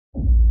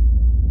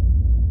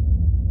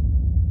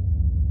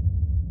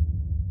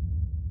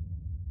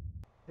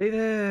Hey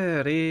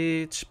there,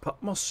 it's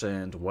Patmos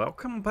and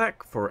welcome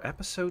back for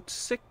episode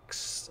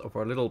 6 of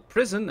our little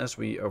prison as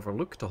we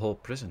overlook the whole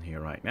prison here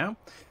right now.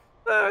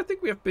 I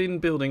think we have been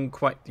building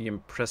quite the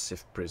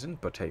impressive prison,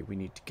 but hey, we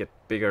need to get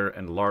bigger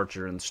and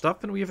larger and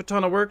stuff, and we have a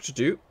ton of work to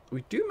do.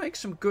 We do make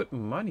some good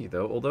money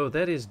though, although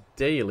that is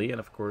daily,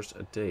 and of course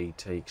a day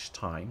takes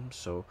time,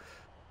 so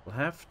we'll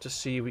have to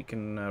see if we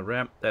can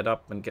ramp that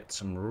up and get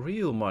some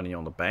real money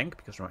on the bank,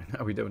 because right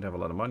now we don't have a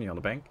lot of money on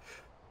the bank.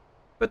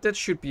 But that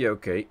should be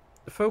okay.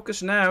 The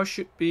focus now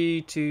should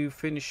be to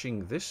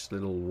finishing this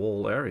little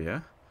wall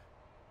area,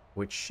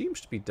 which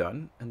seems to be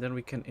done, and then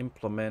we can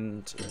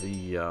implement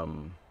the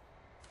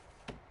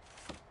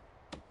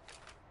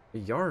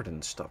yard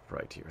and stuff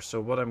right here. So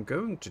what I'm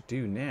going to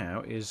do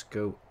now is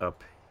go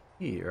up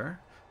here.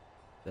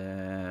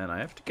 Then I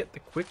have to get the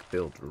quick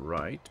build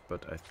right,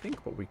 but I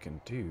think what we can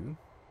do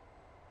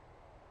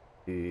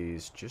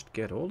is just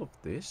get all of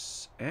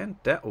this and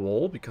that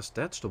wall, because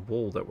that's the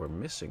wall that we're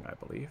missing, I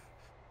believe.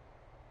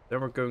 Then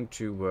we're going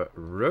to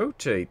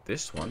rotate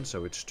this one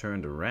so it's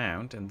turned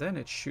around, and then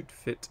it should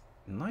fit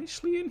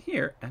nicely in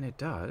here, and it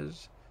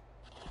does.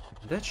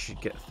 That should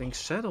get things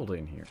settled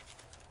in here.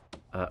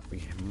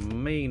 We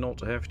may not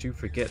have to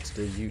forget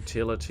the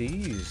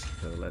utilities,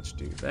 so let's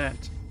do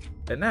that.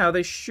 And now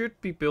they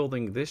should be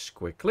building this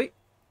quickly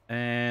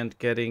and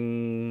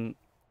getting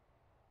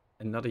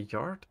another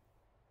yard,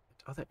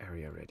 other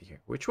area ready here,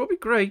 which will be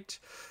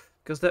great.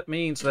 Because that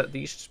means that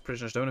these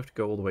prisoners don't have to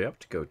go all the way up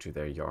to go to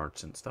their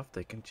yards and stuff.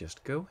 They can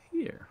just go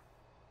here.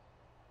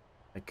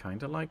 I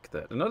kind of like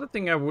that. Another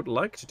thing I would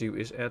like to do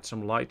is add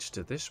some lights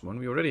to this one.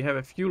 We already have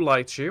a few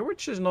lights here,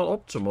 which is not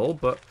optimal,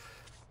 but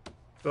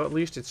well, at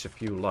least it's a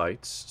few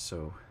lights.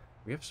 So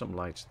we have some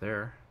lights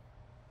there.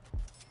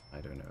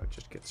 I don't know,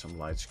 just get some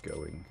lights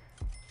going.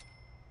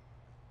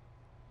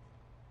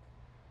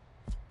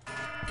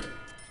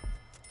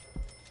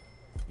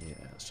 Yeah,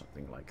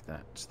 something like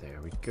that. There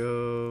we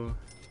go.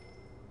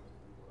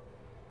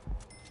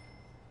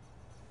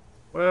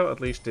 Well,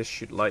 at least this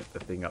should light the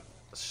thing up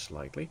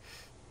slightly.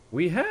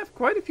 We have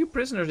quite a few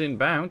prisoners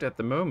inbound at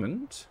the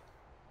moment.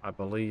 I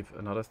believe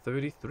another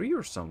 33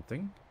 or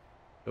something.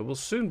 So we'll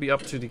soon be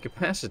up to the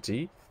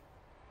capacity.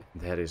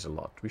 That is a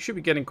lot. We should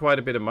be getting quite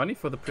a bit of money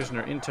for the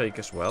prisoner intake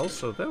as well,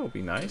 so that will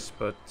be nice.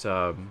 But,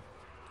 oh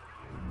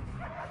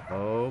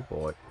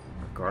boy.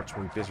 Our guards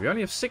will be busy. We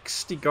only have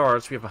 60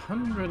 guards. We have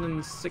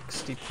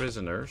 160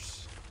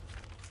 prisoners.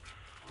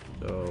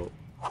 So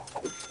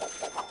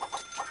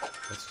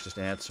let's just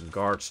add some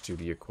guards to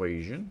the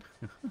equation.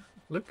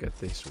 Look at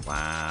this.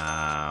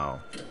 Wow.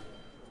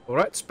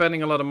 Alright,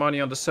 spending a lot of money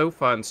on the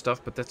sofa and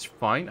stuff, but that's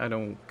fine. I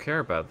don't care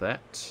about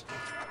that.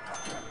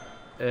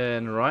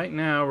 And right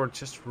now, we're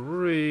just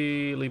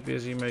really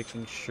busy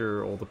making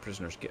sure all the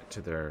prisoners get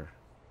to their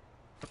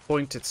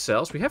appointed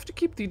cells. We have to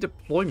keep the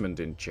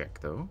deployment in check,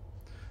 though.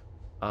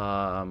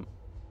 So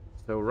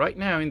right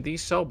now, in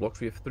these cell blocks,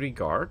 we have 3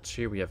 guards.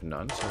 Here we have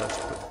none, so let's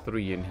put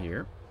 3 in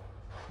here.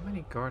 How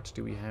many guards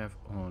do we have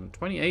on?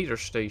 28 are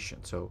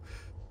stationed, so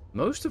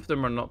most of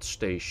them are not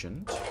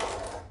stationed.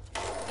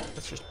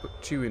 Let's just put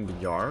 2 in the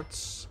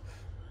yards,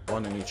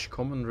 1 in each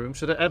common room,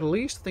 so that at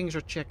least things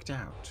are checked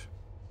out.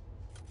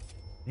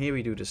 Here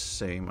we do the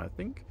same, I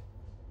think.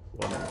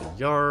 1 in the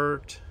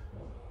yard.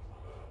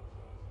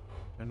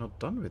 They're not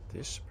done with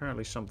this.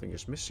 Apparently something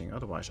is missing,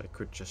 otherwise I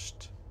could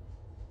just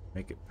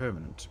make it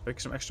permanent. Make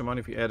some extra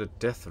money if we add a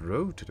death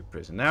row to the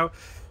prison. Now,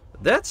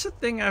 that's a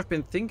thing I've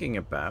been thinking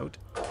about.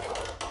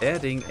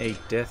 Adding a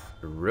death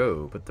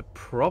row, but the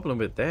problem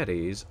with that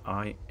is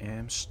I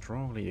am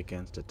strongly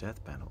against the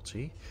death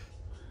penalty.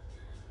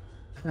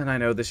 And I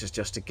know this is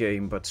just a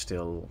game, but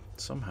still,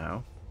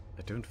 somehow,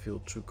 I don't feel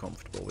too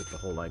comfortable with the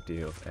whole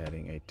idea of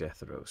adding a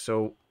death row.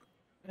 So,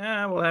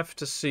 yeah, we'll have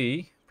to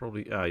see.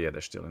 Probably, yeah, they're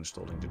still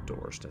installing the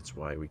doors. That's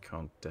why we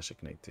can't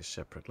designate this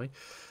separately.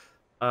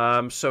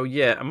 So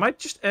yeah, I might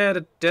just add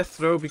a death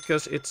row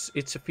because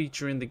it's a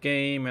feature in the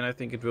game, and I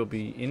think it will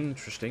be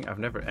interesting. I've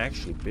never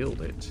actually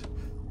built it.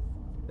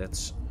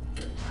 That's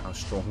how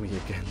strongly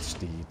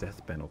against the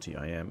death penalty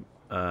I am.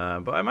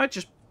 But I might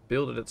just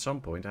build it at some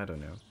point. I don't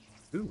know.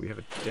 Ooh, we have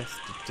a death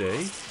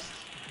today.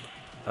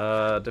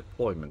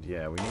 Deployment.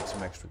 Yeah, we need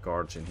some extra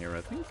guards in here,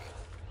 I think.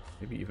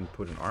 Maybe even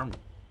put an armed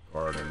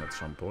guard in at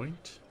some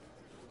point.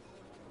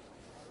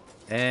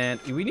 And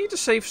we need to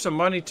save some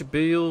money to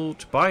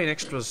buy an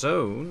extra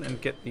zone and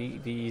get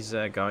these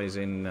guys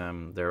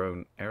in their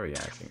own area,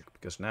 I think.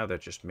 Because now they're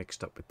just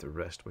mixed up with the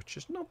rest, which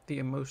is not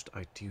the most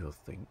ideal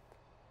thing.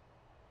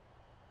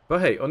 But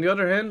hey, on the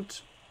other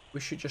hand, we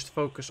should just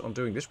focus on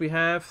doing this. We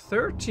have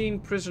 13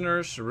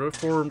 prisoners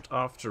reformed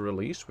after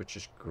release, which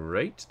is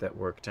great. That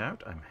worked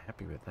out. I'm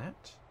happy with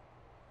that.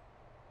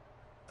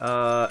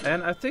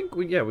 And I think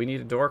we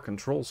need a door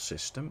control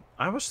system.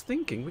 I was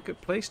thinking we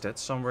could place that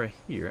somewhere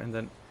here and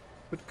then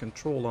put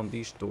control on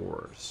these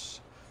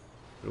doors.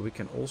 But we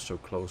can also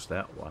close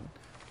that one.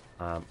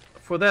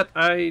 For that,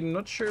 I'm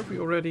not sure if we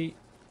already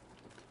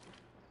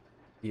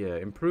Yeah,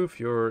 improve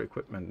your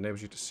equipment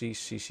enables you to see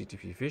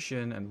CCTV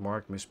vision and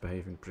mark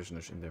misbehaving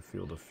prisoners in their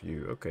field of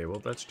view. Okay,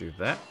 well, let's do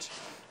that.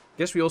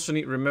 Guess we also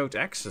need remote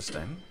access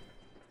then.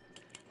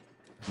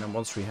 And then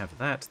once we have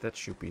that, that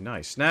should be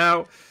nice.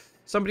 Now,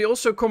 somebody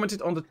also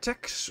commented on the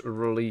tax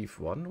relief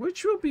one,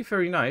 which will be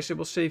very nice. It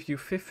will save you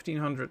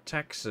 1,500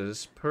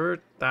 taxes per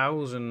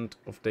 1,000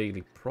 of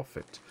daily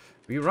profit.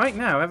 We right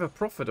now have a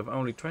profit of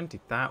only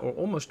 20,000 or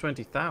almost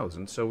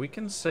 20,000, so we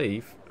can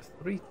save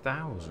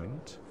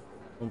 3,000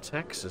 on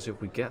taxes if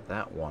we get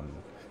that one.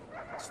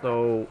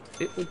 So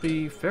it will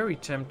be very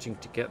tempting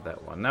to get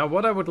that one. Now,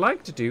 what I would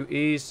like to do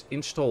is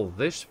install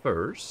this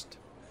first,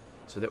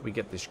 so that we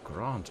get this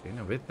grant in.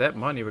 And with that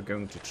money, we're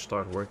going to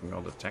start working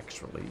on the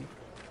tax relief.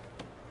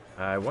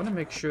 I want to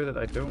make sure that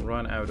I don't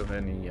run out of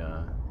any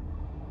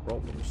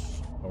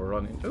problems. Or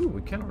run in... Oh,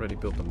 we can already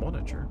build the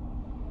monitor.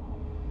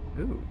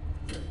 Ooh.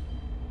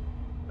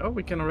 Oh,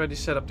 we can already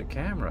set up the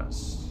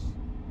cameras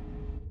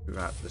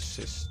throughout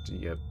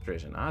the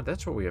prison. Ah,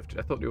 that's what we have to...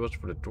 I thought it was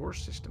for the door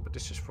system, but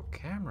this is for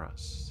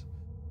cameras.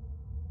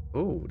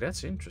 Oh,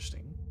 that's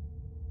interesting.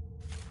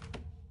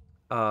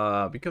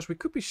 Because we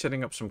could be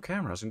setting up some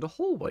cameras in the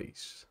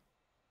hallways.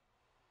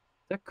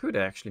 That could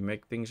actually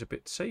make things a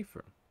bit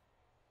safer.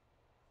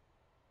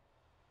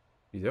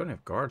 You don't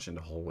have guards in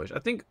the hallways. I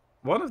think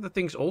one of the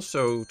things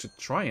also to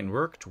try and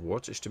work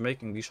towards is to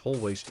making these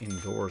hallways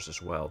indoors as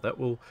well. That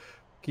will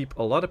keep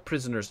a lot of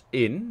prisoners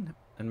in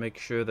and make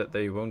sure that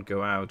they won't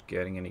go out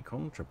getting any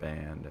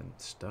contraband and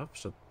stuff.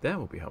 So that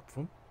will be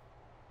helpful.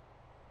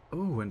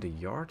 Oh, and the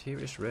yard here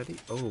is ready.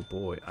 Oh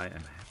boy, I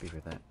am happy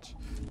with that.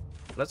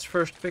 Let's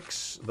first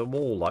fix the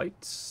wall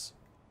lights.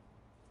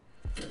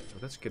 So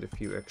let's get a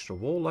few extra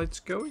wall lights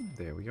going.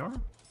 There we are.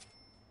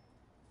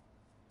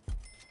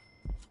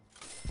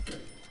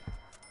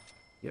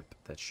 Yep,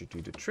 that should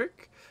do the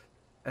trick.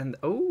 And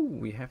oh,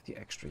 we have the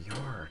extra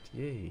yard.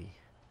 Yay.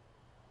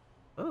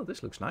 Oh,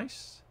 this looks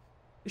nice.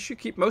 This should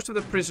keep most of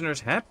the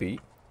prisoners happy.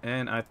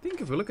 And I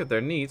think if we look at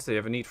their needs, they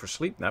have a need for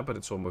sleep now, but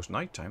it's almost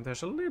nighttime.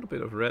 There's a little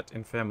bit of red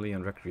in family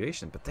and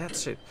recreation, but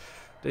that's it.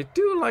 They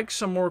do like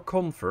some more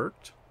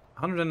comfort.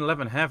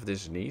 111 have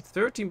this need.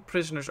 13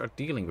 prisoners are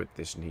dealing with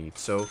this need.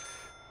 So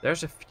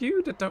there's a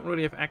few that don't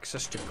really have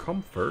access to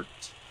comfort.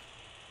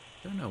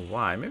 Don't know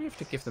why. Maybe I have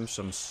to give them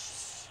some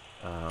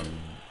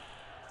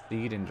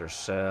feed in their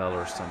cell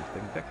or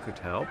something. That could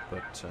help,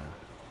 but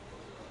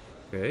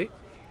okay.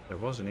 There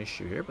was an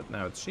issue here, but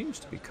now it seems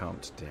to be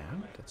calmed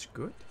down. That's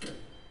good.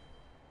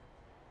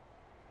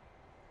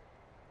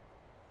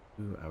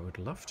 Ooh, I would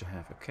love to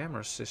have a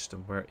camera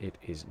system where it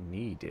is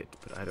needed,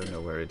 but I don't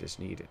know where it is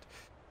needed.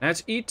 Now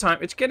it's eat time.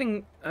 It's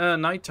getting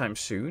nighttime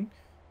soon,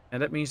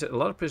 and that means that a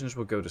lot of prisoners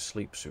will go to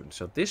sleep soon.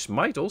 So this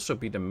might also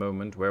be the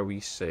moment where we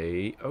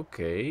say,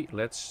 okay,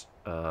 let's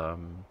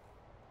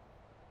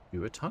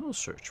do a tunnel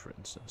search, for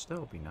instance. That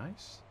would be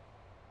nice.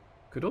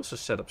 Could also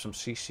set up some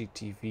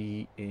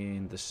CCTV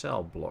in the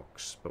cell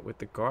blocks, but with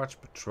the guards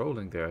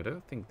patrolling there, I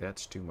don't think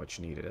that's too much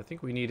needed. I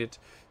think we need it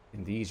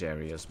in these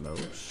areas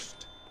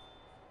most.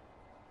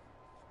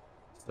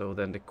 So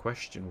then the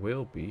question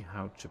will be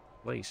how to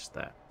place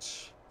that.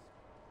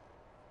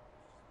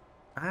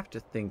 I have to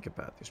think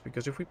about this,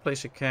 because if we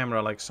place a camera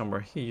like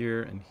somewhere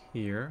here and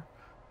here,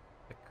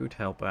 it could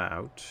help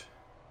out.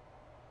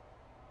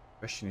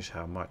 Question is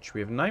how much.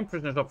 We have 9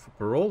 prisoners up for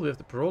parole. We have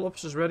the parole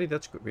officers ready.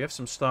 That's good. We have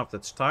some staff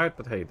that's tired,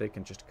 but hey, they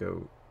can just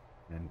go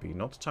and be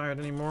not tired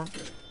anymore.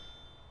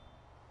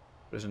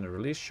 Prisoner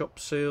release, shop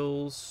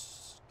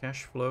sales,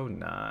 cash flow.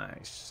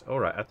 Nice.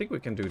 Alright, I think we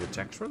can do the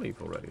tax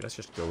relief already. Let's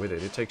just go with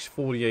it. It takes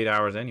 48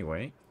 hours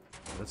anyway.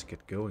 Let's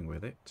get going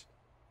with it.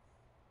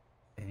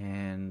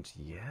 And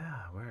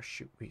yeah, where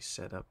should we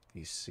set up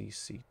the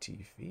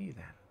CCTV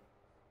then?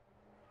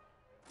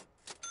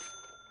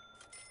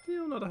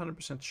 Still not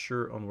 100%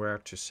 sure on where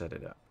to set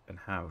it up and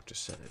how to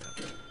set it up.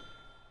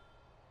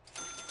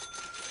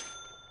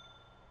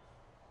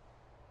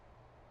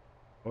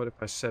 What if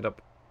I set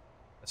up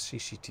a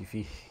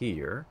CCTV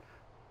here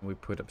and we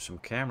put up some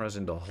cameras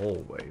in the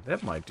hallway?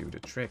 That might do the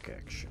trick,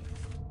 actually.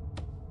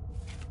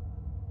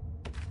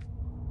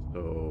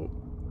 So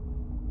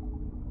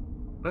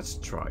let's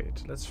try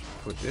it. Let's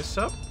put this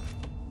up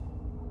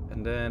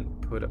and then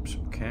put up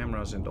some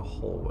cameras in the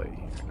hallway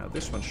here. Now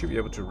this one should be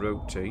able to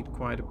rotate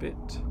quite a bit.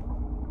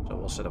 So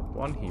we'll set up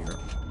one here.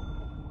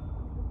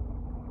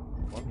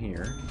 One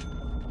here.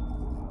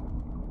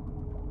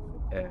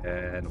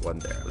 And one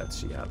there.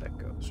 Let's see how that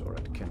goes.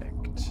 Alright,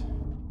 connect.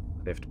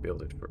 They have to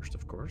build it first,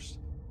 of course.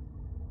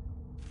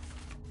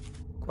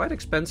 Quite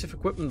expensive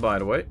equipment, by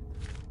the way.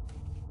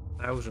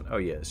 1,000. Oh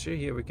yeah, see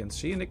here we can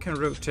see, and it can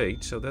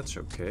rotate, so that's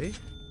okay.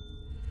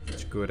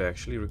 It's good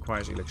actually.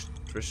 Requires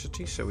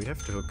electricity, so we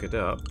have to hook it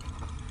up.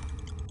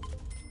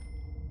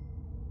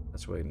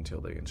 Let's wait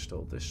until they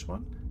install this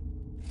one.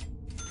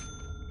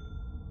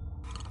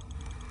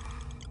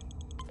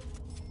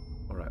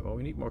 Alright, well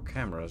we need more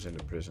cameras in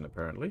the prison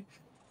apparently.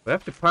 We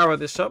have to power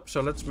this up,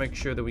 so let's make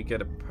sure that we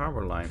get a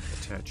power line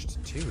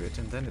attached to it,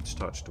 and then it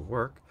starts to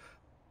work.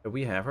 And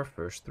we have our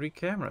first 3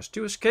 cameras.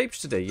 2 escapes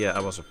today. Yeah,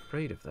 I was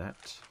afraid of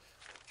that.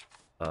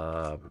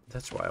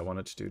 That's why I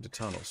wanted to do the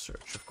tunnel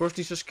search. Of course,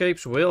 these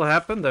escapes will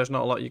happen. There's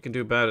not a lot you can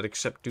do about it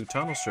except do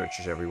tunnel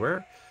searches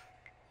everywhere.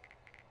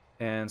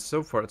 And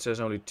so far it says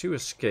only 2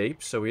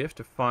 escapes, so we have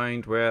to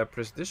find where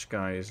this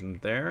guy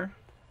isn't there.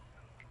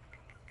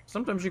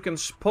 Sometimes you can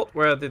spot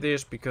where it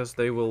is because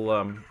they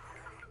will,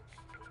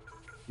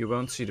 you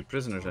won't see the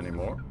prisoners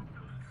anymore.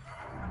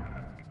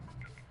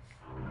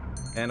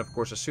 And of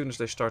course, as soon as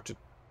they start to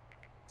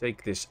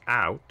take this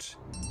out,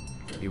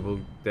 you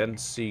will then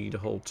see the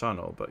whole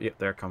tunnel. But yeah,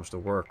 there comes the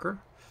worker.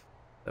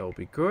 That will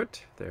be good.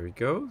 There he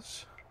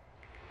goes.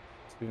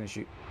 As soon as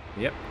you...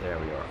 Yep, there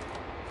we are.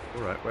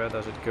 Alright, where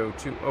does it go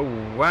to?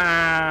 Oh,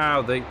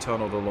 wow! They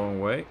tunneled a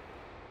long way.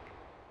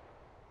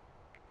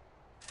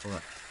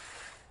 Alright.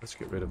 Let's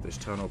get rid of this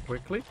tunnel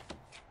quickly.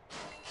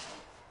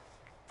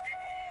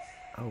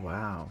 Oh,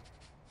 wow.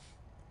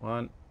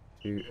 1,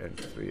 2, and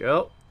 3.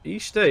 Oh, he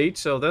stayed,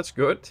 so that's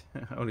good.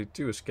 Only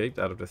 2 escaped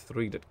out of the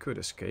 3 that could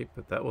escape,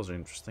 but that was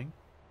interesting.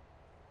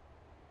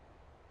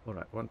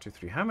 Alright, 1, 2,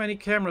 3. How many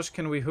cameras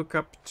can we hook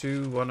up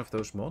to one of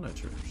those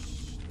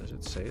monitors? Does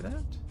it say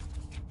that?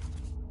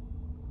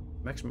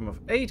 Maximum of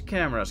 8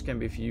 cameras can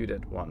be viewed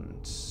at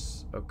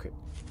once. Okay.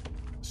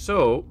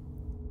 So,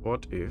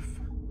 what if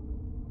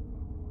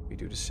we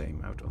do the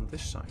same out on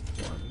this side?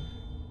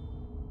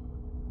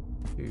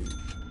 1, 2,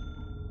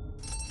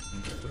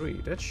 and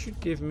 3. That should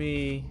give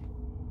me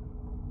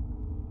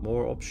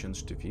more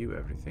options to view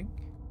everything.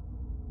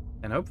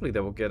 And hopefully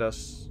that will get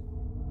us...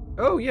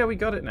 Oh, yeah, we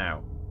got it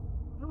now.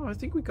 Oh, I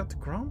think we got the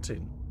grant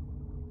in.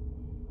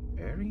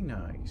 Very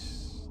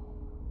nice.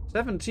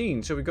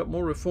 17, so we got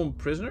more reformed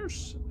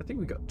prisoners. I think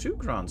we got 2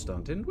 grants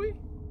done, didn't we?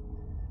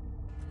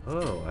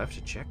 Oh, I have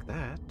to check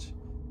that.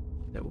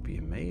 That will be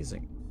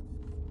amazing.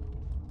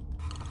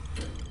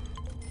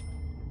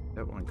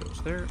 That one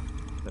goes there.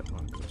 That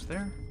one goes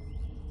there.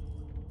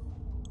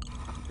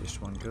 This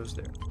one goes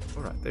there.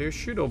 Alright, they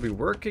should all be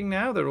working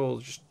now. They're all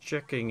just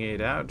checking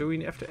it out. Do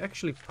we have to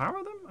actually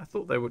power them? I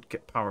thought they would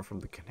get power from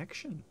the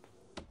connection.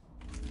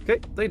 Okay,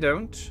 they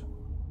don't.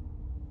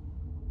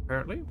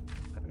 Apparently.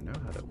 I don't know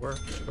how that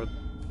works. But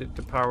did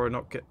the power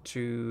not get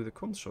to the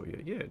console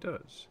yet? Yeah, it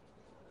does.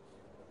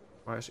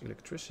 Requires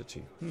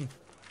electricity.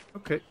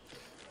 Okay.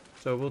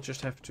 So we'll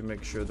just have to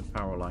make sure the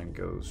power line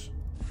goes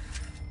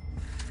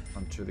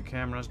onto the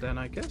cameras then,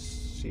 I guess.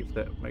 See if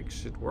that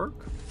makes it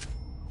work.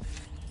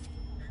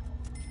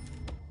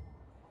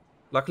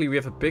 Luckily, we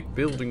have a big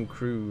building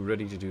crew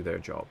ready to do their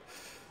job.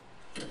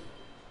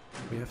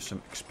 We have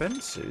some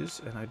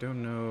expenses, and I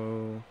don't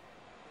know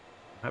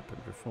what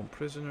happened. Reform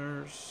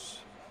prisoners.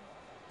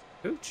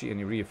 Don't see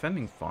any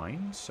reoffending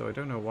fines, so I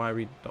don't know why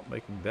we're not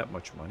making that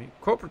much money.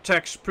 Corporate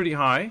tax pretty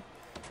high.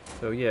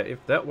 So yeah,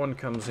 if that one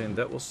comes in,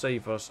 that will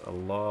save us a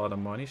lot of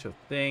money. So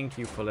thank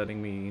you for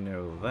letting me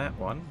know that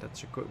one.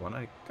 That's a good one.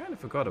 I kind of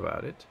forgot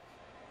about it.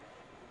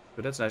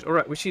 But that's nice.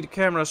 Alright, we see the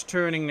cameras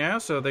turning now,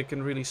 so they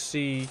can really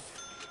see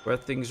where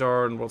things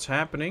are and what's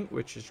happening,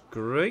 which is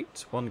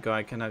great. One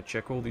guy can now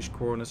check all these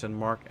corners and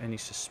mark any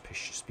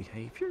suspicious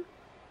behavior.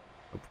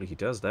 Hopefully he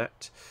does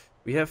that.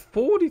 We have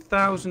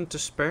 40,000 to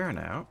spare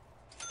now.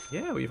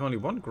 Yeah, we have only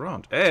 1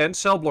 grant. And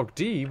cell block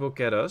D will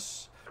get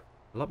us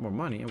a lot more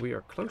money, and we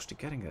are close to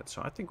getting that.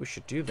 So I think we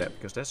should do that,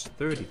 because that's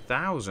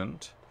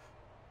 30,000.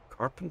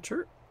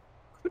 Carpenter.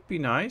 Could be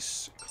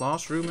nice.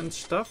 Classroom and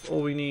stuff.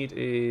 All we need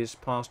is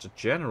past the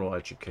general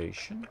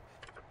education.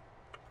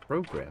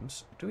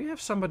 Programs. Do we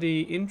have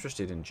somebody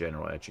interested in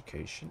general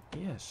education?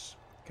 Yes.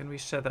 Can we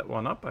set that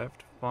one up? I have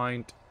to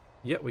find...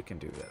 Yeah, we can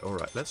do that.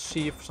 Alright, let's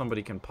see if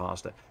somebody can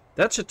pass that.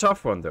 That's a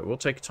tough one, though. We'll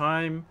take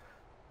time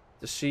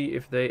to see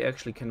if they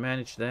actually can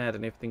manage that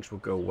and if things will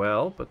go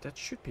well. But that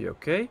should be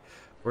okay.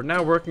 We're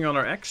now working on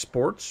our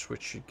exports,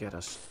 which should get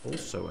us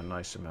also a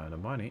nice amount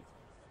of money.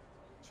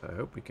 So I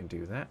hope we can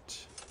do that.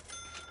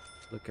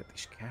 Look at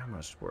these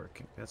cameras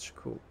working. That's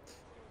cool.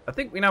 I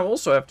think we now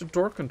also have the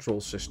door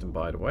control system,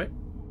 by the way.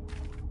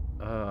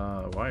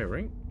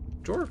 Wiring.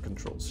 Door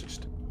control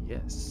system.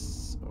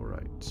 Yes.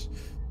 Alright.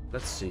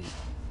 Let's see.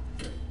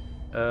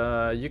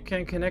 You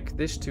can connect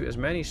this to as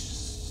many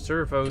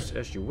servos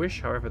as you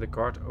wish. However, the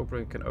card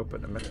opener can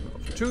open a maximum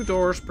of 2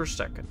 doors per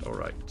second.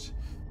 Alright.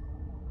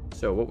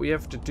 So what we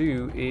have to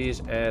do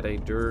is add a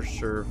door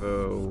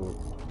servo.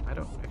 I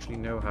don't actually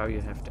know how you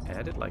have to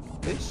add it. Like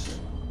this,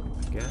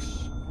 I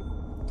guess.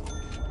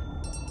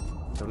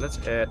 So let's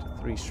add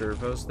 3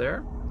 servos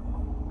there.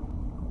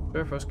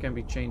 Servos can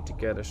be chained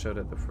together so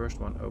that the first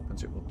one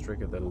opens, it will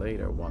trigger the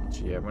later ones.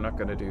 Yeah, we're not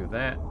going to do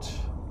that.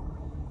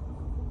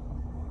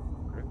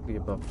 Directly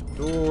above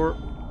the door.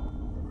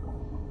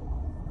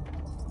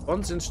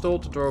 Once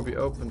installed, the door will be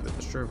opened with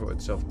the servo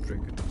itself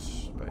triggered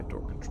by a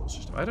door control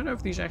system. I don't know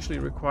if these actually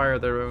require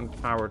their own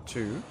power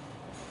too.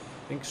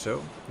 I think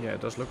so. Yeah, it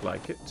does look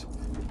like it.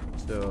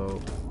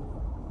 So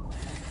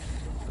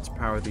let's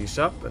power these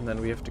up, and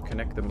then we have to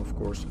connect them, of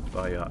course,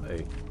 via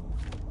a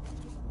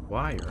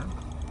wire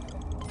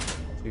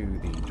to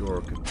the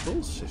door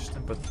control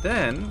system. But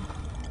then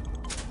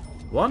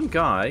one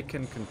guy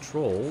can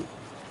control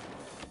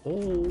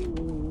all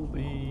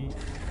the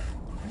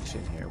things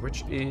in here,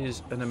 which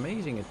is an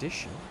amazing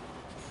addition.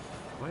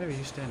 Why are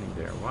you standing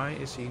there? Why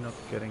is he not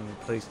getting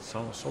placed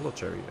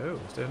solitary? Oh,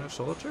 is there no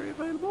solitary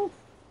available?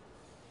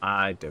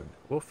 I don't know.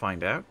 We'll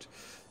find out.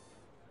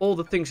 All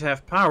the things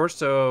have power,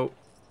 so...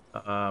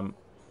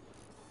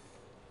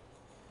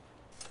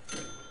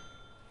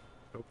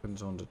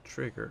 opens on the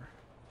trigger.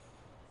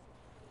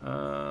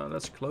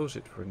 Let's close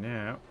it for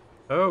now.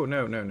 Oh,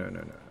 no.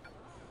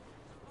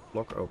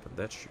 Lock open,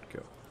 that should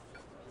go.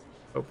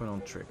 Open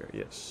on trigger,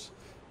 yes.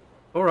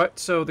 Alright,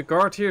 so the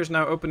guard here is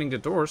now opening the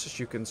doors, as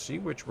you can see,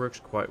 which works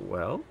quite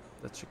well.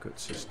 That's a good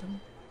system.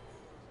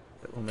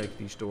 That will make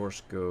these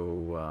doors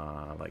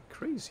go like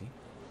crazy.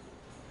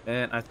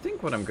 And I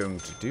think what I'm going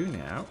to do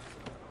now,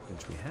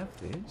 since we have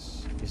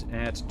this, is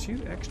add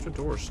 2 extra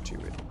doors to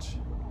it.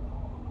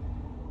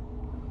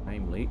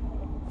 Namely,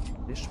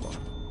 this one.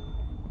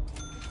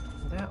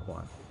 That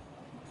one.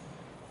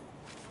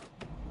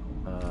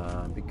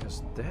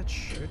 Because that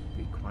should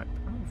be quite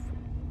powerful.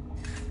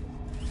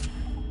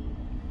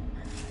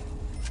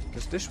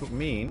 Because this would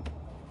mean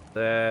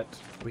that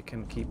we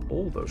can keep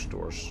all those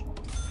doors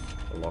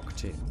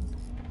locked in.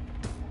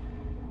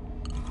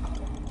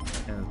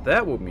 And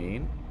that would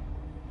mean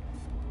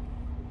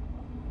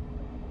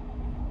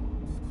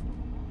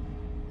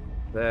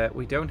that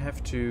we don't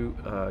have to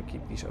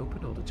keep these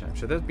open all the time.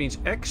 So that means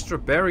extra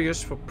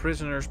barriers for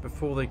prisoners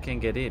before they can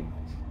get in.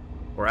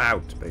 Or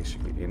out,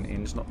 basically. In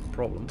is not the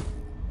problem.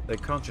 They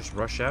can't just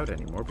rush out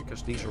anymore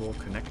because these are all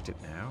connected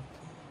now.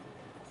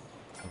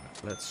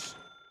 Let's...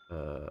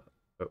 oh,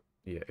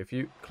 yeah, if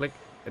you click,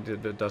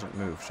 it doesn't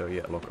move. So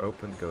yeah, lock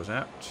open goes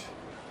out.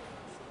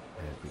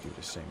 And we do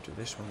the same to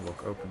this one.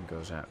 Lock open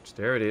goes out.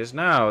 There it is.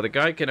 Now, the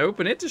guy can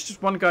open it. There's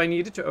just one guy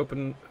needed to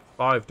open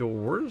 5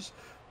 doors.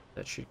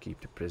 That should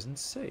keep the prison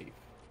safe.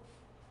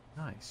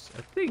 Nice.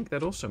 I think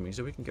that also means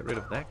that we can get rid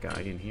of that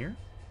guy in here.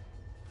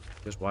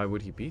 Because why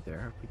would he be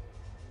there? He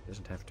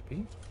doesn't have to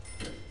be.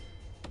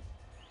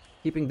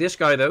 Keeping this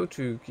guy, though,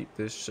 to keep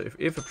this...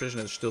 If a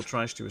prisoner still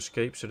tries to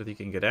escape so that he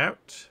can get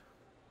out.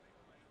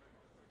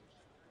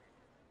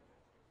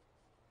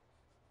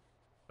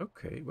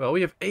 Okay, well,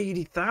 we have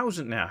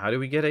 80,000 now. How do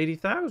we get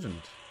 80,000?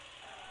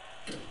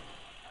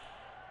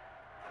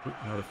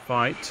 Now to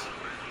fight.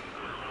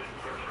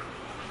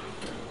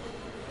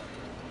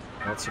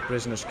 Lots of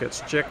prisoners gets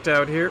checked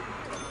out here.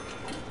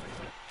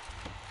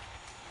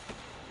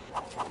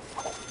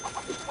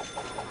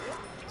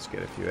 Let's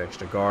get a few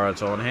extra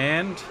guards on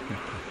hand.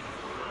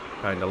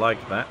 Kinda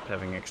like that,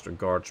 having extra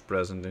guards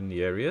present in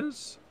the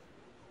areas.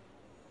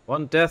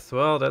 1 death,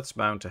 well, that's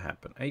bound to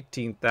happen.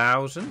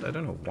 18,000, I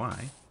don't know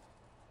why.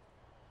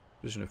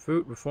 Prisoner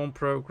food, reform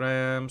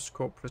programs,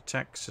 corporate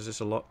taxes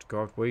is a lot.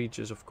 Guard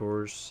wages, of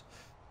course.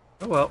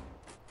 Oh well,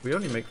 we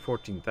only make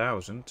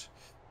 14,000.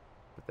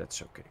 But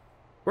that's okay.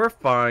 We're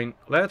fine.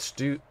 Let's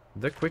do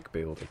the quick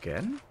build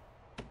again.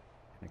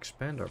 And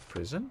expand our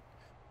prison.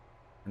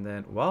 And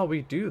then while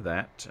we do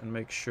that, and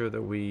make sure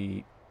that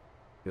we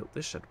build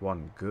this at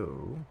one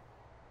go.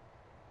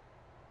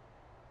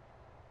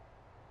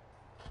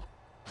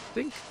 I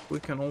think we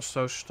can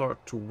also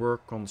start to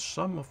work on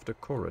some of the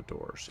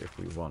corridors if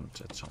we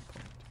want at some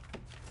point.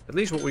 At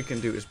least what we can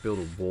do is build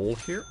a wall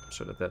here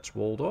so that that's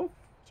walled off,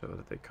 so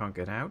that they can't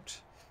get out.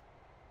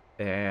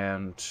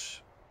 And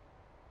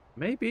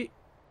maybe,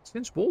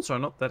 since walls are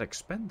not that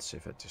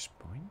expensive at this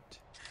point,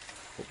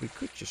 what we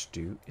could just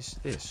do is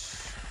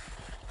this.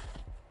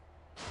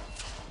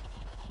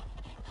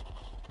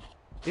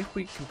 If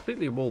we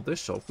completely wall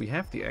this off, we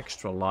have the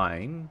extra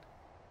line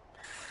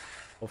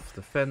of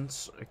the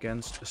fence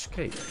against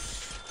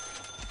escapes.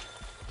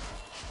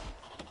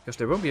 Because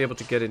they won't be able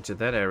to get into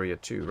that area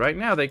too. Right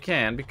now they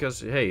can,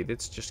 because, hey,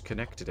 it's just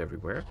connected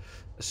everywhere.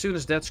 As soon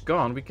as that's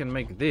gone, we can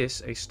make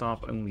this a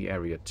staff-only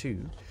area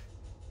too.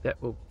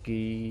 That will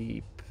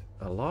keep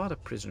a lot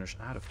of prisoners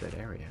out of that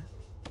area.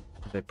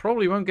 They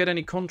probably won't get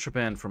any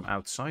contraband from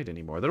outside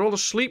anymore. They're all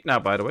asleep now,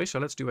 by the way, so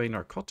let's do a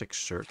narcotics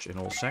search in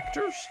all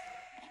sectors.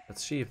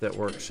 Let's see if that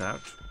works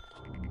out.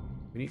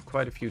 We need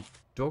quite a few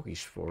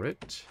doggies for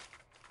it.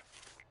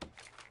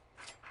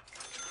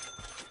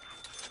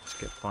 Let's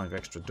get 5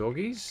 extra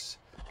doggies.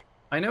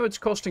 I know it's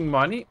costing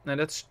money, and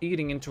that's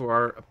eating into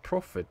our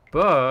profit,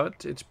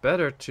 but it's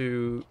better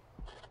to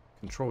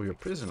control your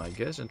prison, I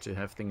guess, and to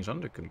have things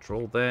under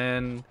control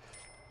than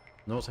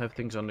not have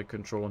things under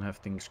control and have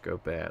things go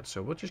bad.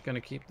 So we're just going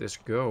to keep this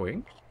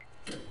going.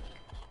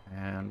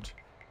 And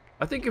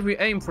I think if we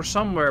aim for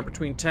somewhere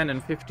between 10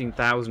 and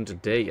 15,000 a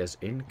day as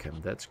income,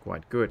 that's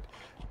quite good.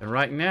 And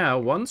right now,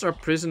 once our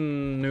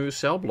prison new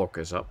cell block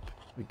is up,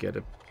 we get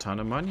a ton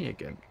of money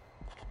again.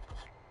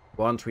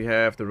 Once we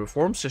have the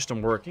reform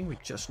system working, we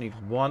just need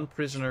 1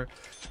 prisoner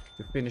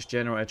to finish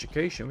general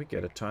education, we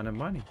get a ton of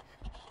money.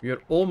 We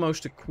are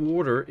almost a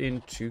quarter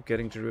into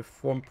getting the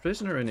reform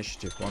prisoner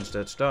initiative. Once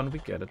that's done, we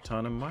get a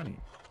ton of money.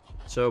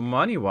 So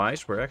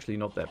money-wise, we're actually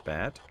not that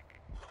bad.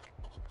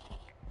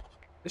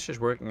 This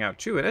is working out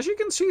too. And as you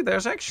can see,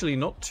 there's actually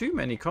not too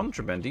many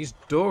contraband. These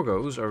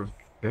doggos are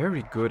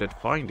very good at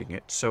finding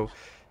it. So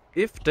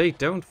if they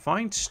don't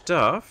find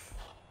stuff,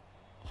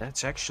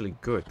 that's actually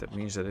good. That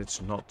means that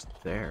it's not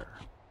there.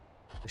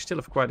 They still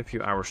have quite a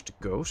few hours to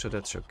go, so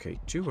that's okay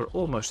too. We're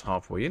almost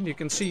halfway in. You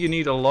can see you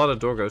need a lot of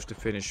doggos to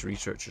finish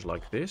researches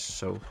like this.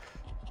 So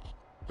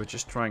We're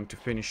just trying to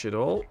finish it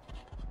all.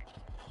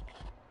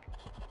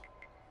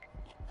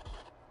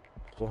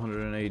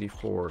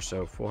 484,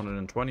 so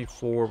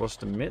 424 was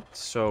the mid.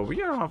 So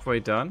we are halfway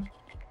done.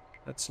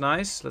 That's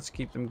nice. Let's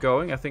keep them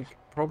going. I think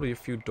probably a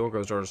few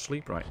doggos are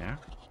asleep right now.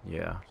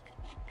 Yeah.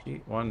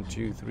 1,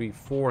 2, 3,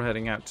 4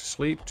 heading out to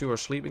sleep. 2 are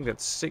sleeping.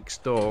 That's 6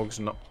 dogs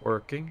not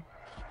working.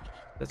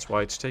 That's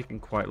why it's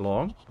taking quite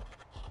long.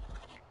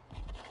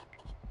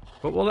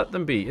 But we'll let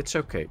them be. It's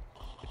okay.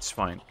 It's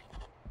fine.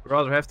 We'd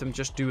rather have them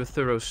just do a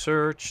thorough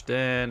search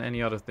than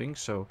any other thing.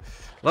 So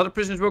a lot of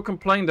prisoners will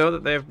complain, though,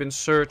 that they have been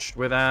searched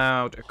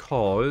without a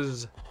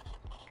cause.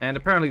 And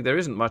apparently there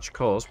isn't much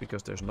cause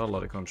because there's not a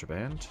lot of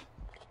contraband.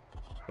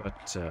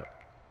 But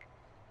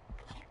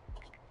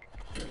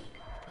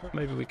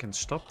maybe we can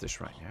stop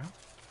this right now.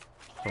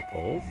 Stop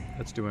all.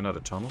 Let's do another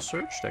tunnel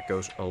search. That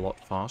goes a lot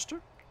faster.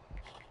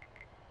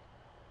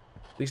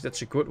 At least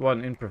that's a good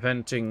one in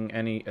preventing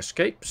any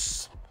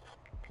escapes.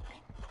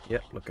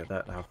 Yep, look at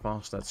that, how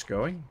fast that's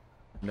going.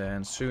 And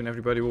then soon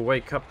everybody will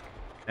wake up.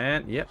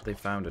 And yep, they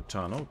found a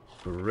tunnel.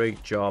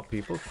 Great job,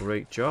 people.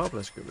 Great job.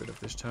 Let's get rid of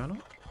this tunnel.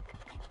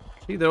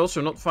 See, they're also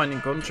not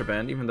finding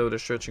contraband, even though they're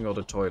searching all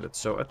the toilets.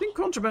 So I think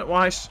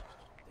contraband-wise,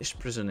 this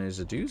prison is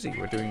a doozy.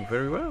 We're doing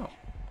very well.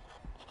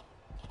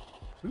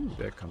 Ooh,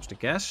 there comes the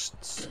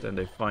guests. Then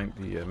they find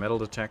the metal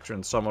detector,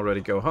 and some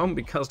already go home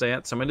because they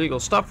had some illegal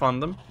stuff on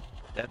them.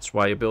 That's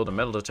why you build a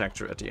metal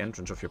detector at the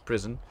entrance of your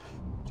prison,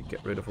 to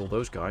get rid of all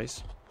those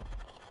guys.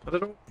 But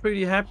they're all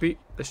pretty happy.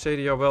 They say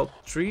they are well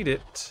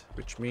treated,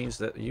 which means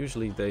that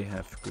usually they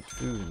have good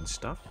food and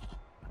stuff.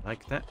 I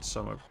like that.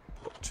 Some are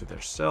brought to their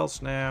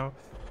cells now.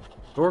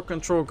 Door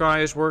control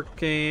guy is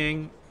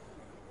working.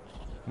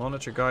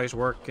 Monitor guy is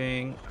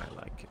working. I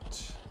like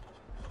it.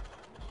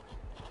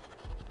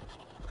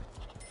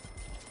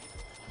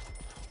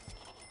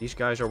 These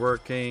guys are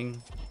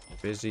working. They're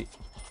busy.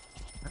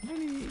 How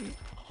many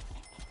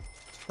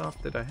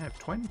stuff did I have?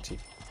 20.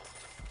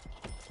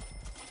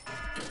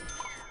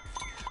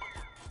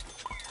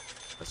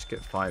 Let's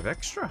get 5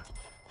 extra.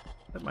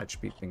 That might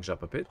speed things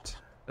up a bit.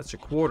 That's a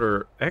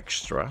quarter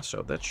extra,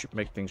 so that should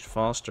make things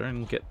faster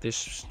and get this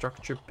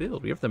structure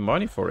built. We have the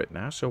money for it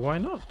now, so why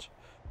not?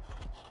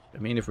 I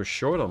mean, if we're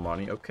short on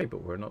money, okay,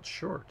 but we're not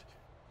short.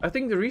 I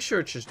think the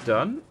research is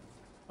done.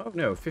 Oh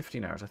no,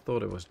 15 hours. I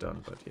thought it was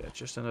done, but yeah,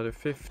 just another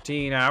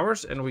 15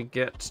 hours and we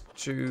get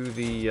to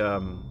the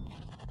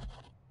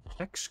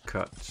tax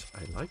cut.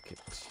 I like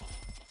it.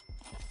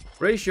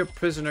 Raise your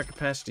prisoner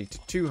capacity to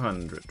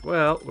 200.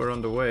 Well, we're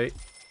on the way.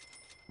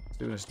 As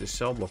soon as this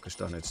cell block is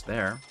done, it's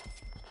there.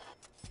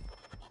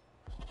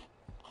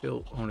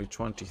 Still only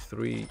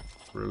 23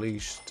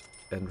 released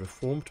and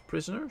reformed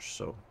prisoners,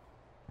 so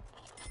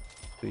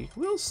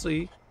we'll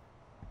see.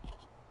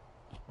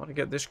 I want to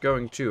get this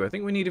going too. I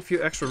think we need a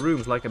few extra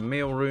rooms, like a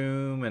mail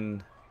room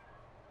and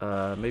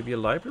maybe a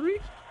library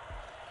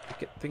to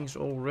get things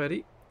all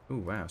ready. Ooh,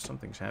 wow,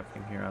 something's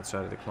happening here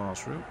outside of the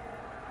classroom.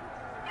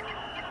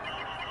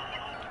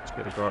 Let's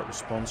get a guard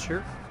response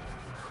here.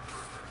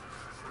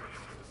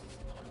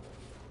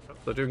 Oh,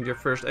 they're doing their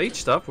first aid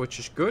stuff, which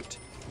is good.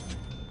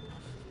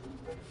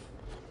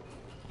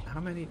 How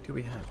many do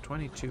we have?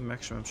 22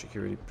 maximum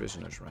security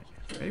prisoners right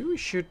now. Maybe we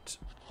should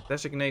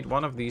designate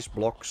one of these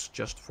blocks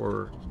just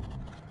for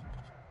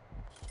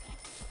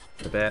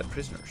the bad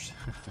prisoners.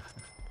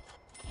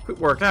 Could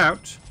work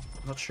out.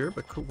 Not sure,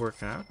 but could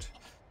work out.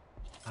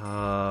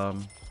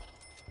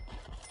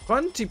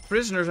 20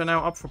 prisoners are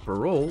now up for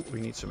parole.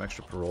 We need some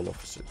extra parole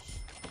officers.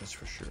 That's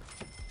for sure.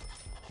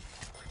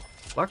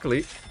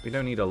 Luckily, we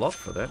don't need a lot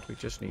for that. We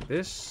just need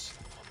this.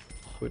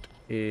 Put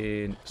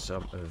in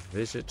some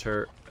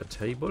visitor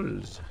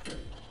tables.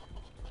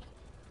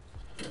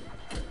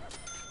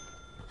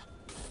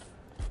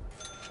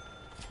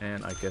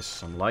 And I guess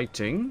some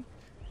lighting.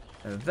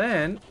 And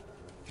then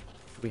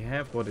we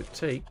have what it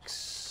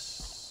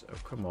takes. Oh,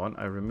 come on.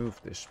 I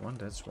removed this one.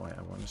 That's why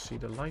I want to see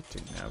the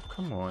lighting now.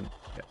 Come on.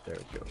 Yeah, there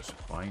it goes.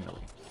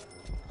 Finally.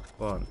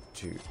 1,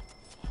 2,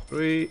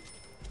 3. Are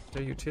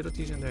there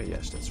utilities in there?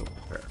 Yes, that's all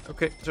prepared.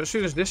 Okay, so as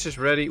soon as this is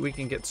ready, we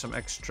can get some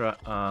extra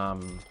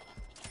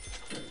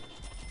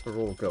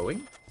parole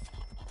going.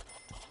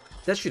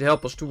 That should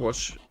help us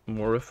towards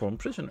more reformed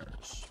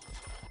prisoners.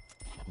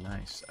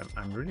 Nice.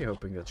 I'm really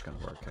hoping that's going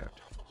to work out.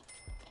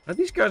 Now,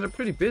 these guys are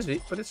pretty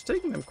busy, but it's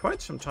taking them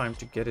quite some time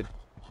to get it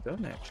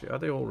done, actually. Are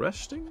they all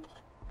resting?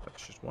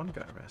 That's just one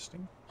guy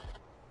resting.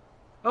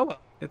 Oh,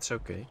 well, it's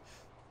okay.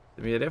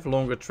 I mean, they have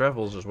longer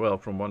travels as well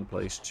from one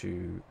place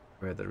to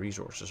where the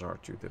resources are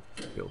to the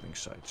building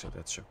site, so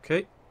that's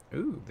okay.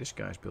 Ooh, this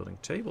guy's building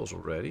tables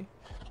already.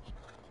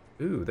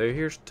 Ooh, they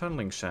hear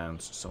tunneling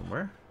sounds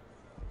somewhere.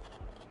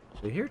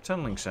 They hear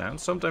tunneling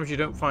sounds. Sometimes you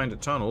don't find a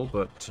tunnel,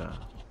 but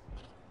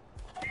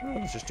well,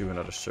 let's just do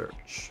another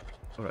search.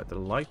 Alright, the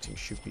lighting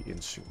should be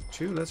in soon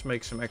too. Let's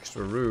make some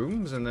extra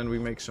rooms, and then we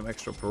make some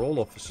extra parole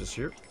officers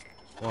here.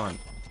 1,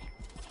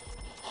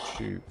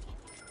 2,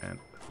 and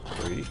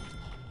 3.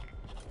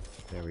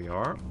 There we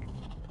are.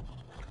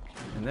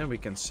 And then we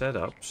can set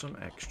up some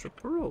extra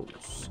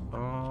paroles.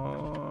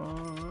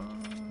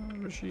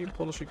 Strategy,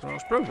 policy,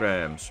 grants,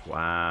 programs.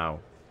 Wow.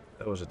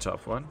 That was a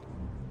tough one.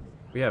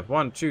 We have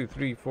 1, 2,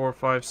 3, 4,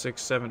 5,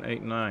 6, 7,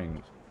 8,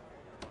 9.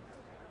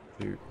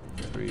 2,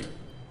 3,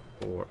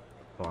 4,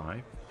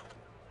 5,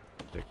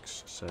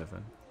 6,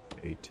 7,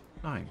 8,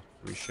 9.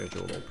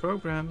 Reschedule all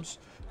programs.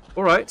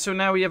 Alright, so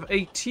now we have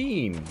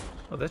 18.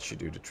 Oh, that should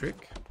do the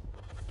trick.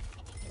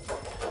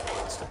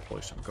 Let's deploy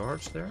some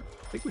guards there.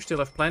 I think we still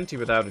have plenty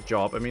without a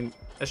job. I mean,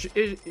 as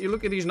you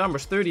look at these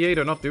numbers, 38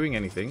 are not doing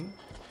anything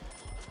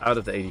out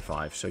of the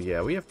 85. So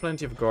yeah, we have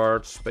plenty of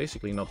guards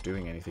basically not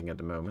doing anything at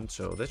the moment.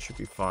 So that should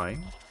be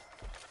fine.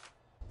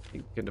 I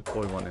think we can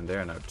deploy one in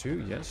there now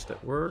too. Yes,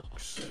 that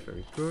works.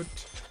 Very good.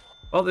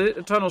 Well,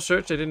 the tunnel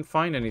search, they didn't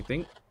find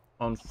anything,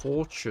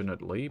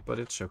 unfortunately, but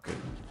it's okay.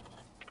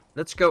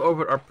 Let's go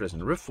over our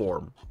prison.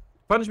 Reform.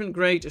 Punishment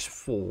grade is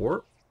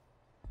 4.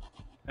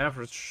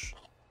 Average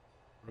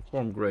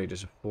reform grade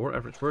is a 4.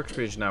 Average work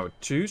experience is now a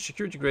 2.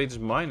 Security grade is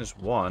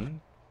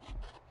 -1.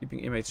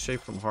 Keeping inmates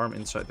safe from harm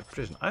inside the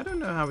prison. I don't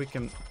know how we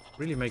can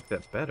really make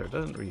that better. It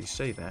doesn't really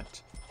say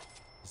that.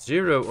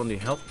 0 on the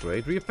health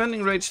grade.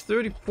 Reoffending rate is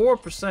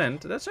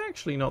 34%. That's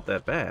actually not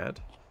that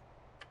bad.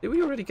 Did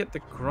we already get the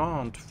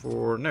grant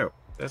for... No,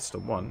 that's the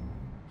one.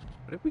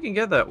 But if we can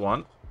get that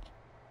one,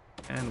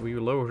 and we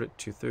lower it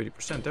to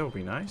 30%, that would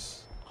be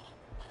nice.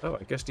 Oh,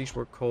 I guess these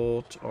were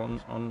caught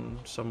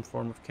on some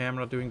form of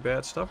camera doing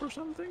bad stuff or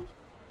something.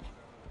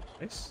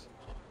 Nice.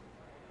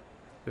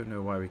 Don't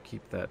know why we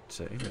keep that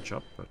image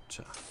up,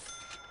 but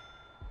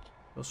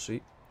we'll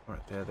see.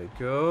 Alright, there they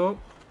go.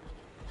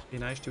 Be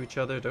nice to each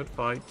other, don't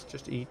fight,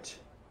 just eat.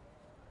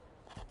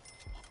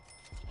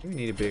 We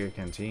need a bigger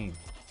canteen.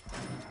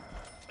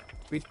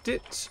 We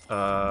did,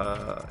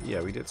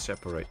 yeah, we did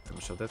separate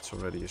them, so that's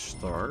already a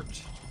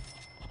start.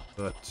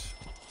 But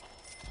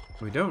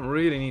we don't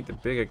really need the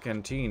bigger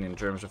canteen in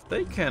terms of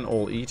they can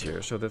all eat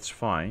here, so that's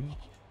fine.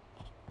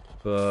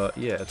 But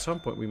yeah, at some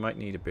point we might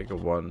need a bigger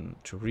one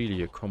to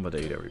really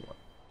accommodate everyone.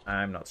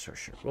 I'm not so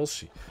sure. We'll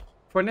see.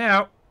 For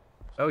now,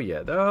 oh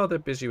yeah, they're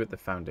busy with the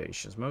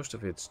foundations. Most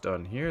of it's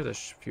done here.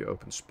 There's a few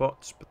open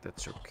spots, but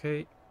that's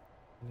okay.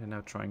 They're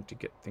now trying to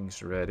get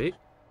things ready.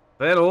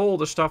 Then all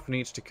the stuff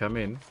needs to come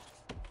in.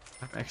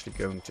 I'm actually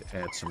going to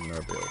add some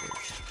more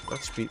builders.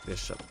 Let's speed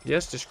this up.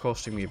 Yes, this is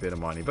costing me a bit of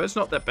money, but it's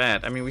not that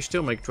bad. I mean, we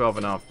still make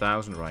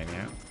 12,500 right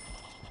now.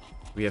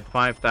 We have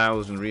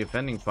 5,000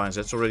 reoffending fines.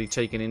 That's already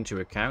taken into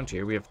account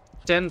here. We have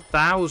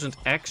 10,000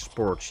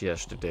 exports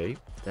yesterday.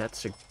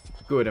 That's a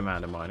good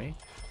amount of money.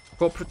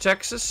 Corporate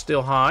taxes,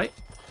 still high.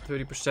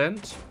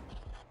 30%.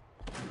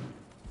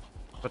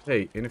 But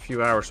hey, in a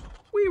few hours,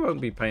 we won't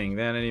be paying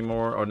that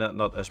anymore. Or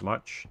not as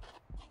much.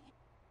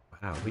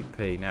 Wow, we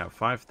pay now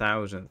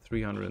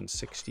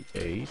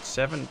 5,368.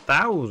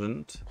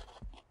 7,000.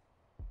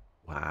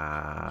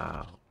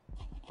 Wow.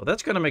 Well,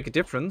 that's going to make a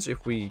difference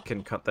if we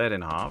can cut that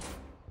in half.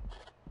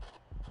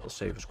 It'll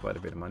save us quite a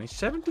bit of money.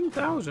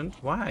 17,000?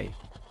 Why?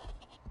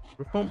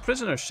 Reformed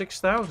prisoners,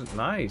 6,000.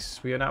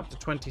 Nice. We are now up to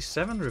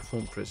 27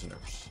 reformed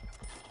prisoners.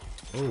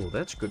 Oh,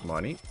 that's good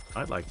money.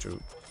 I'd like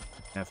to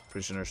have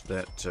prisoners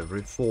that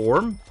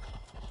reform.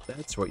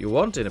 That's what you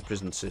want in a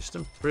prison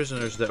system.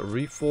 Prisoners that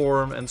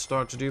reform and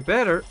start to do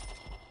better.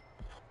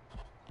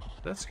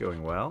 That's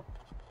going well.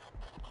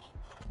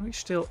 We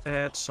still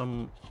add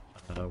some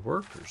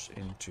workers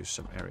into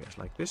some areas.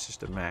 Like this is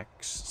the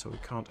max, so we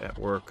can't add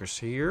workers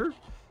here.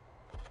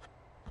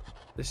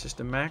 This is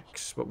the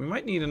max, but we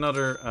might need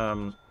another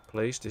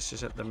place. This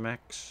is at the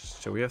max.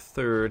 So we have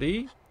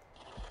 30.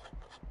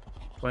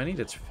 20,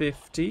 that's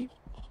 50.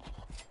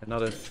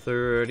 Another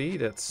 30,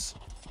 that's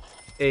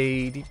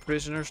 80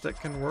 prisoners that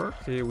can work.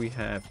 Here we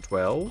have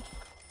 12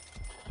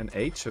 and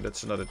 8, so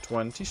that's another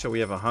 20. So we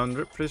have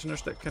 100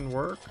 prisoners that can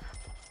work.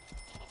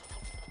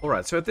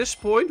 Alright, so at this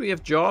point we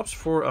have jobs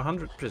for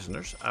 100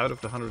 prisoners out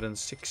of the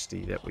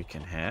 160 that we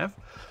can have.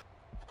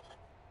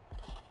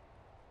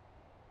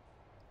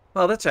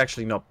 Well, that's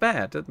actually not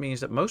bad. That means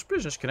that most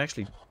prisoners can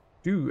actually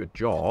do a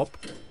job.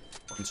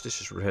 Once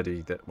this is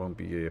ready, that won't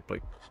be a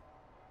like,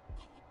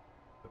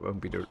 that won't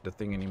be the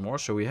thing anymore.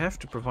 So we have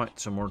to provide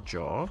some more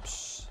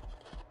jobs.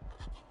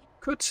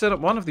 Could set up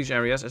one of these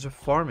areas as a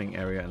farming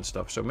area and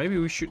stuff. So maybe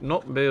we should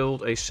not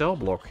build a cell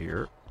block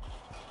here.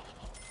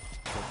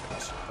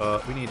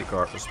 We need a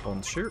guard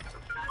response here.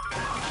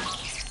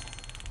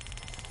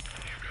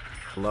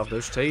 Love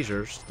those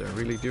tasers. They're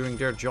really doing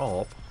their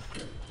job.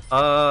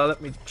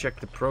 Let me check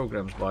the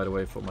programs, by the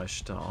way, for my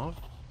staff.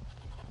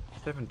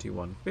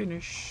 71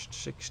 finished,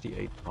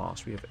 68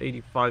 passed. We have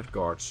 85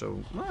 guards,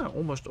 so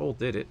almost all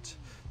did it.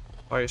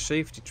 Fire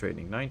safety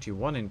training,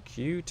 91 in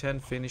queue, 10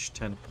 finished,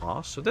 10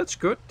 passed. So that's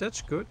good,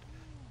 that's good.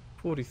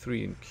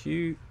 43 in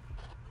queue,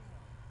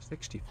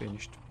 60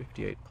 finished,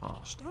 58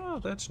 passed. Oh,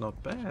 that's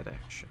not bad,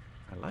 actually.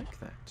 I like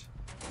that.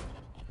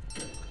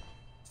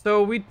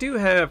 So we do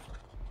have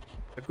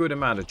a good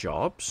amount of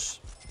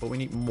jobs, but we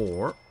need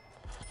more.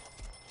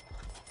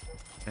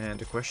 And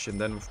the question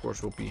then, of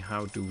course, will be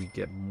how do we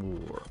get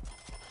more?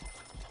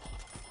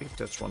 I think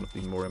that's one of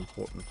the more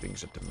important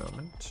things at the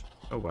moment.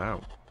 Oh,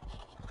 wow.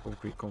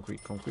 Concrete,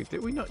 concrete, concrete.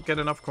 Did we not get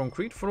enough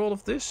concrete for all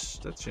of this?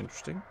 That's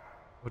interesting.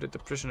 Or did the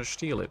prisoners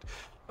steal it?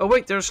 Oh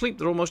wait, they're asleep.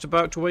 They're almost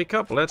about to wake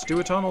up. Let's do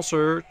a tunnel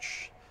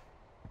search.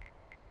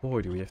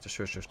 Boy, do we have to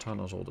search those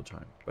tunnels all the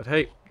time. But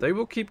hey, they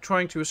will keep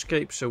trying to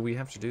escape, so we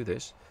have to do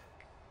this.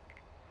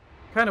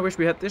 Kind of wish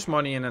we had this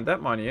money in and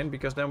that money in,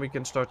 because then we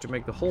can start to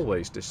make the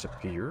hallways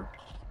disappear.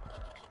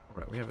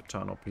 Alright, we have a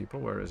tunnel, people.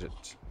 Where is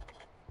it?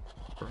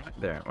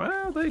 Right there.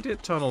 Well, they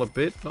did tunnel a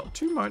bit. Not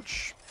too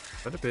much,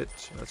 but a bit.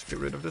 Let's get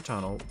rid of the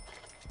tunnel.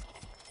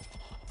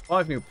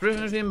 5 new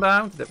prisoners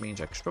inbound. That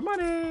means extra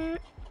money.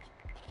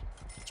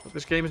 That's what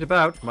this game is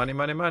about. Money,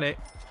 money, money.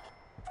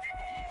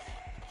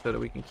 So that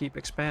we can keep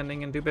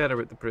expanding and do better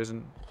with the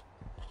prison.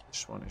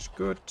 This one is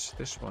good.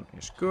 This one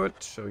is good.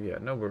 So yeah,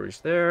 no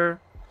worries there.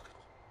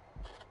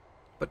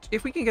 But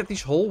if we can get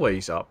these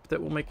hallways up,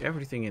 that will make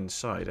everything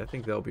inside. I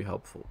think that'll be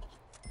helpful.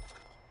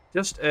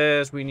 Just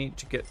as we need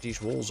to get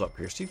these walls up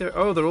here. See there?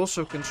 Oh, they're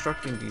also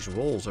constructing these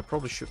walls. I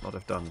probably should not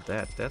have done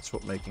that. That's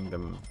what making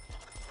them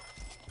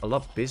a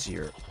lot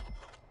busier.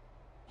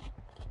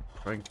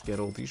 Trying to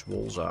get all these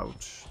walls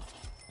out.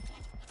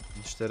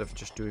 Instead of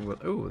just doing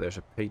what... Oh, there's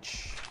a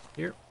page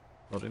here.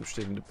 Not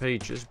interested in the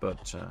pages,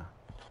 but...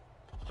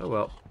 oh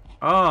well.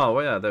 Oh,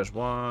 well, yeah, there's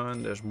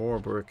one. There's more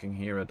working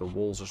here at the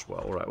walls as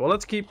well. Alright, well,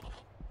 let's keep...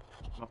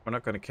 We're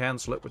not going to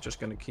cancel it. We're just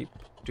going to keep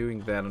doing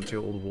that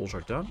until all the walls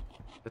are done.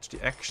 That's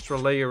the extra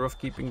layer of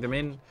keeping them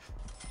in.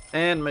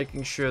 And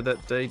making sure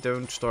that they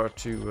don't start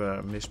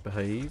to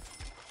misbehave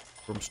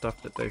from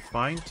stuff that they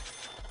find.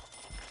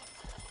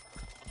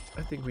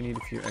 I think we need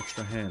a few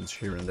extra hands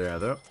here and there,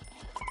 though.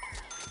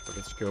 So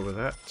let's go with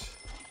that.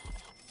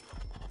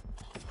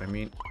 I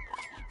mean,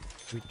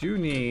 we do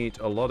need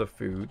a lot of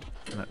food.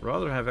 And I'd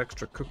rather have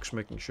extra cooks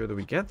making sure that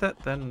we get that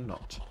than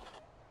not.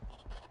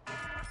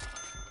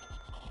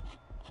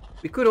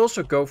 We could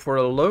also go for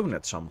a loan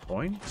at some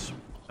point.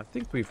 I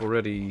think we've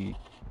already...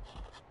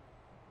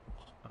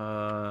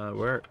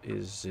 where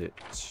is it?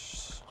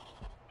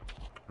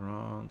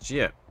 France.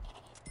 Yeah.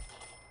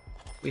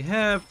 We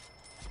have...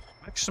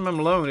 Maximum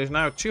loan is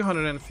now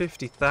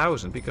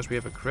 250,000 because we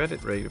have a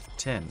credit rate of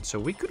 10. So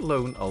we could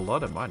loan a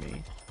lot of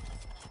money.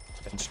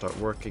 And start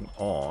working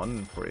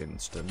on, for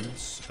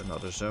instance,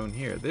 another zone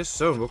here. This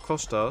zone will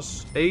cost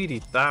us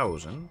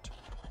 80,000.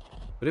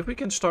 But if we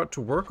can start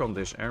to work on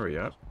this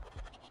area...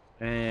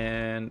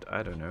 And,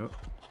 I don't know,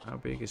 how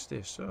big is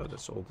this? Oh,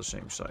 that's all the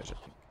same size,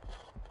 I think.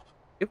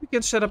 If we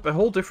can set up a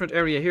whole different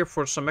area here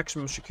for some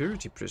maximum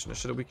security prisoners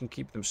so that we can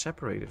keep them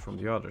separated from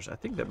the others, I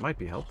think that might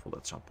be helpful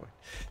at some point.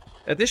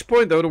 At this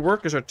point, though, the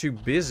workers are too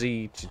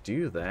busy to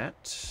do that,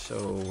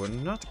 so we're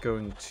not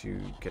going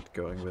to get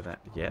going with that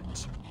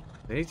yet.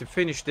 They need to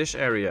finish this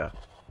area,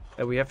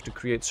 and we have to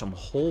create some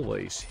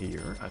hallways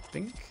here, I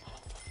think.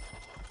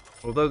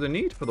 Although the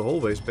need for the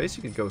hallways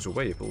basically goes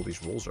away if all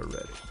these walls are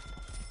ready.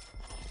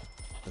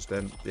 Because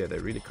then, yeah, they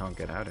really can't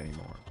get out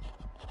anymore.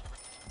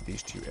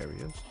 These two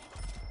areas.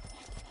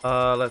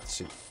 Let's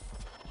see.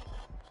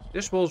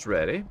 This wall's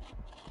ready.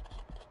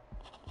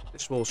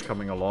 This wall's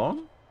coming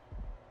along.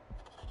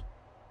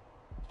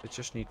 They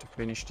just need to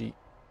finish the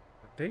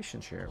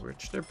foundations here,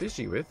 which they're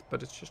busy with,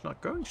 but it's just not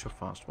going so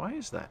fast. Why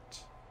is that?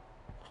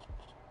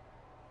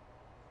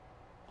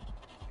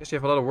 Guess you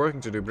have a lot of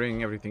working to do,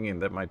 bringing everything in.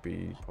 That might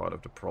be part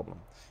of the problem.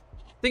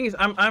 Thing is,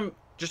 I'm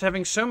just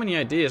having so many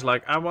ideas.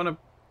 Like, I want to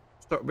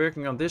start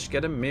working on this,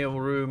 get a mail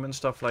room and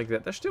stuff like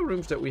that. There's still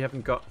rooms that we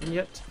haven't gotten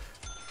yet.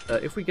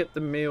 If we get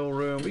the mail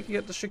room, we can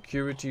get the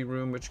security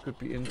room, which could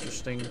be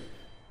interesting.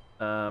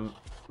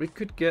 We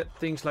could get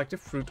things like the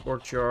fruit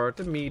orchard,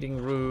 the meeting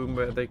room,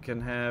 where they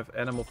can have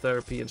animal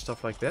therapy and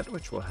stuff like that,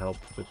 which will help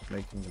with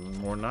making them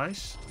more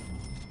nice.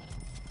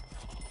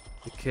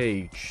 The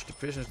cage, the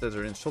prisoners that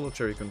are in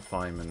solitary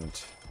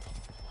confinement.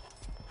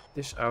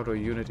 This outdoor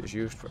unit is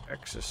used for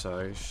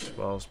exercise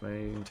whilst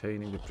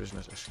maintaining the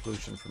prisoner's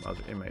exclusion from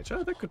other inmates.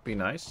 Oh, that could be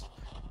nice.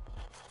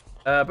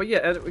 But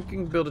yeah, we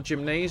can build a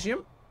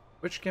gymnasium,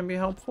 which can be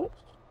helpful.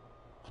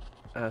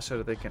 So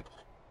that they can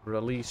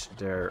release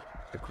their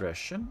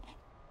aggression.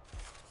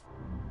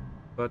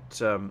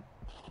 But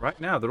right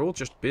now, they're all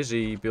just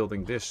busy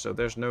building this. So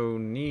there's no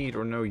need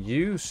or no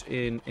use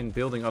in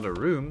building other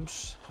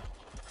rooms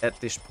at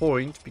this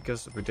point,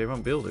 because they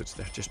won't build it.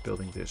 They're just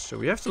building this. So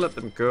we have to let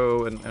them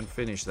go and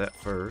finish that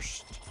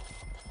first.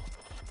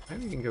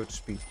 Maybe we can go to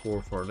speed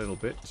 4 for a little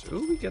bit.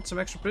 Ooh, we get some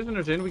extra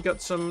prisoners in. We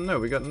got some... No,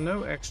 we got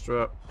no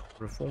extra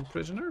reform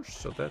prisoners.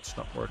 So that's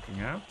not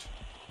working out.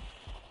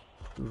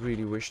 We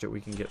really wish that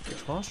we can get the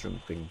classroom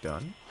thing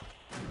done.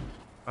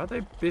 Are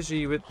they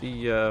busy with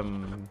the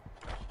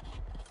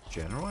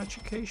general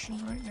education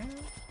right now?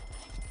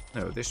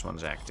 No, this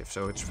one's active.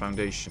 So it's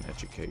foundation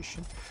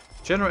education.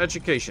 General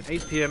education,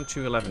 8 PM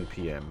to 11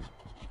 PM.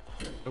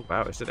 Oh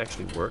wow, is that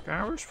actually work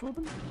hours for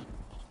them?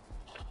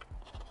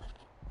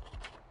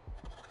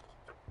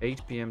 8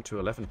 PM to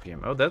 11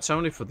 PM. Oh, that's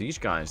only for these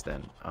guys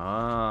then.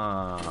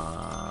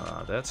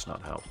 Ah, that's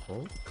not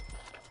helpful.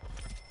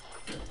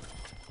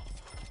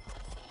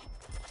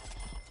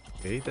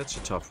 Okay, that's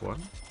a tough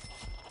one.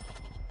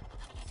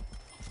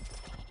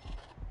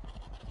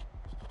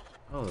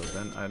 Oh,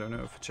 then I don't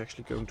know if it's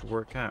actually going to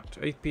work out.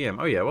 8 p.m.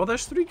 Oh yeah, well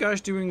there's 3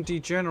 guys doing the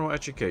general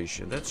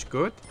education. That's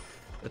good.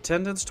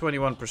 Attendance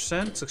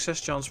 21%,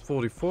 success chance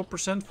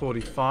 44%,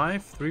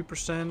 45,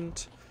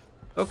 3%.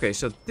 Okay,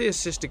 so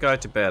this is the guy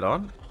to bet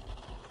on.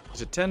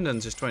 His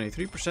attendance is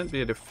 23%. We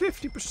had a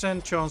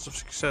 50% chance of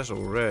success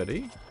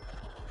already.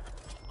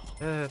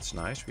 That's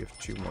nice. We have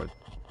 2 more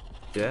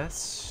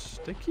deaths.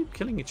 They keep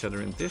killing each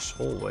other in this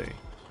hallway.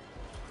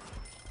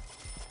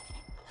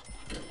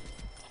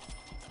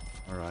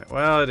 Alright,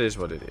 well, it is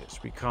what it is.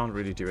 We can't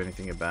really do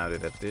anything about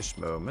it at this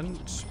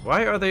moment.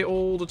 Why are they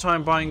all the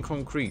time buying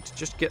concrete?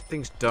 Just get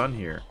things done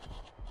here.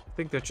 I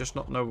think they're just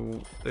not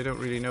know... They don't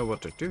really know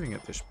what they're doing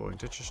at this point.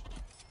 They're just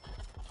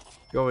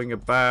going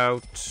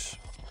about...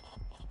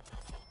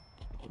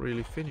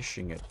 really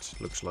finishing it,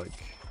 looks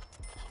like.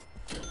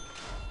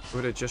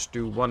 Would they just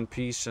do one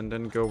piece and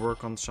then go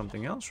work on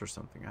something else or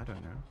something? I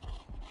don't know.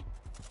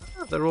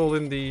 Oh, they're all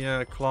in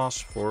the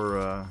class for...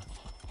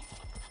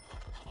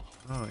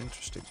 Oh,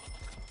 interesting.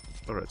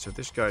 Alright, so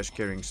this guy's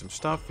carrying some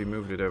stuff. We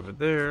moved it over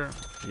there.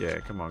 Yeah,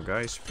 come on,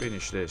 guys.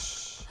 Finish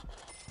this.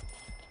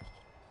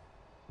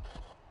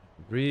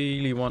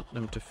 Really want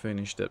them to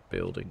finish that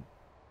building.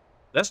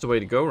 That's the way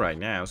to go right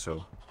now,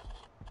 so...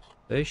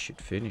 They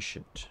should finish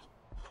it.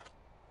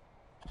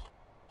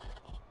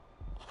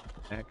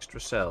 Extra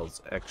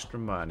cells, extra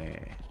money.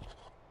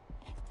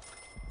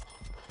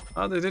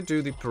 Oh, they did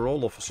do the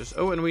parole officers.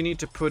 Oh, and we need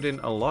to put in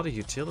a lot of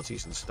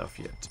utilities and stuff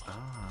yet.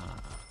 Ah.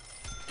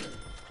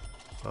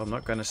 Well, I'm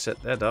not going to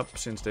set that up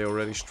since they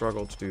already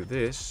struggled to do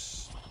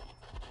this.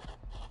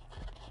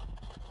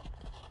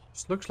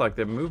 This looks like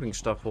they're moving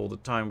stuff all the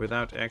time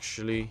without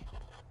actually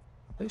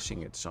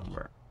placing it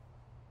somewhere.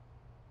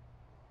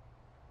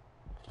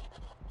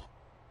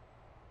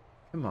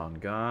 Come on,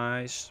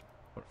 guys.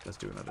 Let's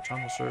do another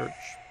tunnel search.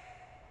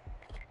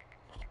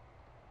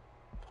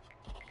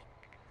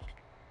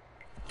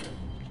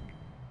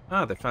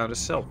 Ah, they found a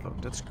cell phone.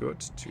 That's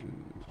good.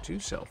 Two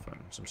cell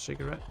phones. Some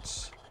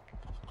cigarettes.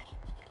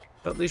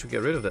 But at least we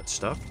get rid of that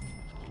stuff.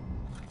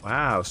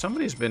 Wow,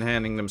 somebody's been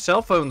handing them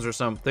cell phones or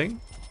something.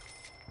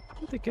 How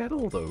did they get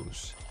all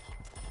those?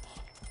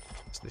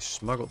 They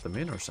smuggled them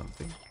in or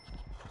something.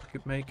 We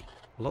could make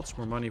lots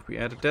more money if we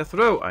added death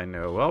row. I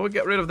know. Well, we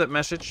get rid of that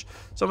message.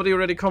 Somebody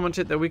already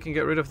commented that we can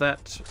get rid of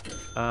that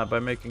by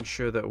making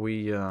sure that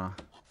we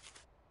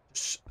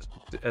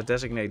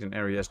designate an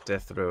area as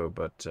death row,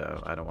 but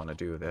I don't want to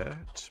do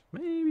that.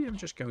 Maybe I'm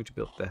just going to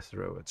build death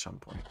row at some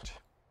point.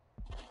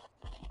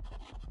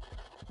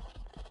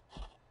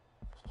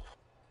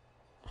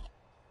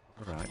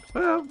 Alright,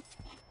 well,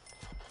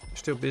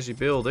 still busy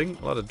building.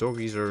 A lot of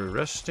doggies are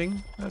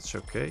resting. That's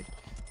okay.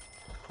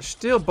 They're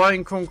still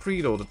buying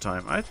concrete all the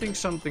time. I think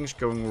something's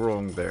going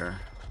wrong there.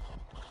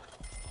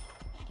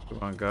 Come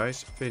on,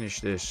 guys. Finish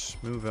this.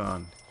 Move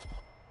on.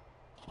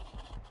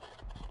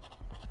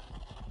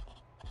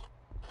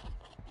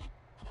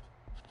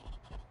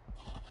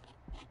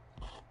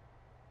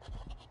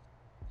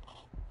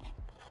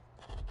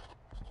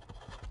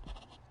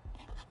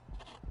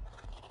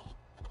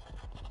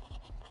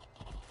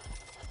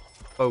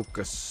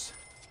 Focus.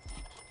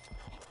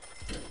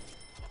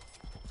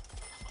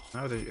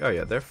 Now they, oh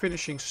yeah, they're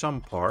finishing some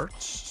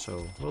parts,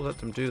 so we'll let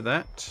them do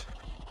that.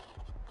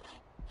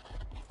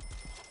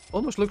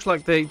 Almost looks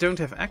like they don't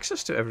have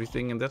access to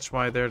everything, and that's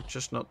why they're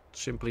just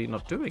simply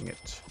not doing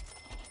it.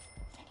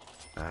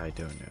 I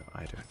don't know.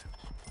 I don't know.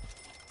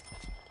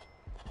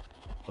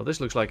 Well,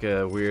 this looks like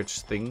a weird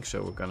thing,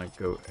 so we're gonna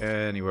go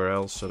anywhere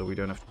else so that we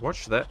don't have to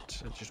watch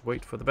that and just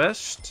wait for the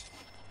best.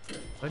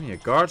 Plenty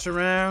of guards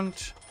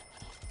around.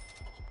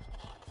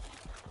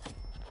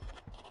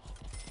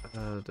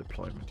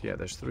 Deployment. Yeah,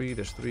 there's 3.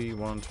 There's 3.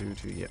 1, 2,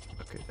 2. Yeah,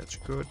 okay, that's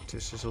good.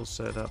 This is all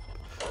set up.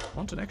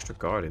 Want an extra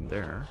guard in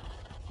there.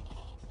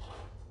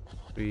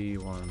 3,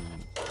 1,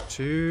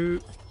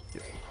 2.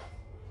 Yeah.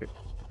 Okay,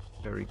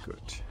 very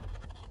good.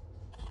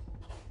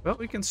 Well,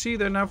 we can see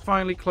they're now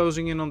finally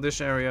closing in on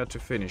this area to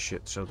finish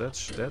it. So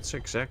that's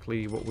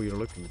exactly what we are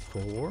looking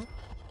for.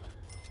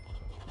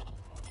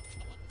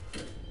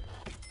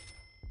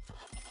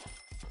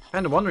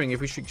 Kind of wondering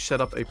if we should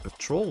set up a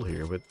patrol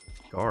here with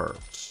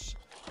guards.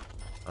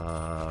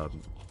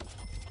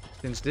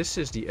 Since this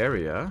is the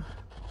area,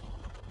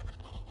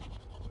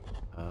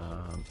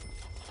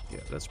 yeah,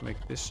 let's make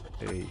this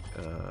a,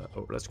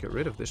 oh, let's get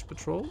rid of this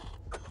patrol,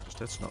 because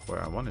that's not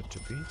where I want it to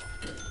be.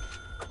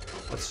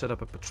 Let's set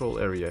up a patrol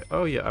area.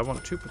 Oh yeah, I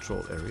want 2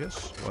 patrol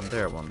areas. One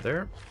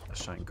there.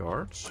 Assign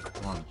guards.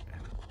 1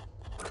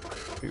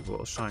 and we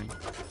will assign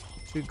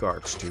 2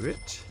 guards to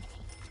it.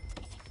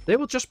 They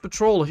will just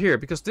patrol here,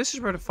 because this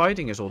is where the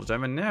fighting is all the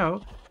time, and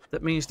now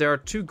that means there are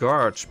 2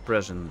 guards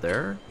present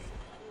there.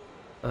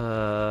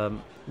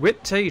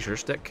 With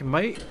tasers that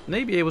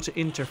may be able to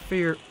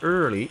interfere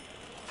early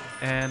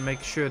and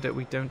make sure that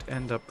we don't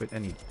end up with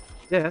any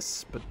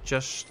deaths, but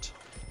just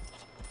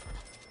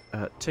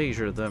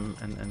taser them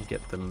and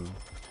get them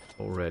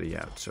already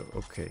out. So,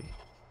 okay.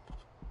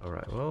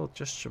 Alright, well,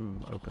 just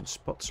some open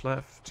spots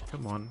left.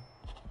 Come on.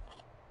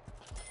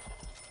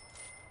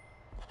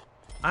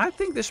 I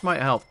think this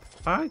might help.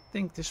 I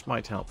think this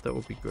might help. That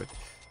would be good.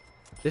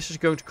 This is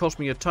going to cost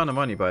me a ton of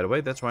money, by the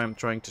way. That's why I'm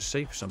trying to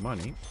save some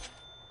money.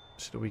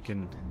 So that we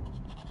can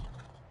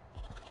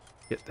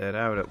get that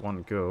out at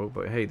one go.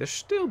 But hey, they're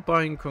still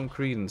buying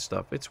concrete and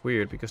stuff. It's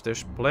weird because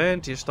there's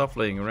plenty of stuff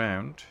laying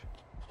around.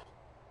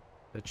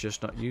 They're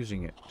just not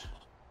using it.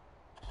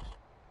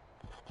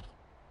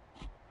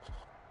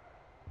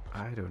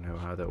 I don't know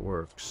how that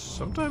works.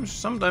 Sometimes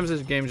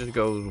this game just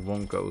goes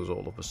wonkos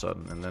all of a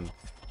sudden, and then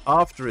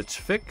after it's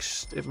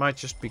fixed, it might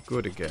just be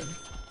good again.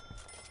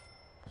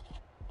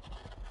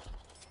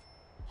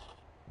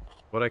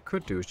 What I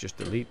could do is just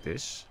delete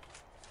this.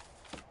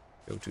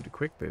 Go to the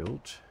quick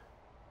build.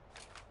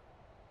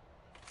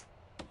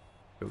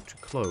 Go to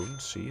clone,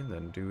 see, and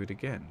then do it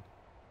again.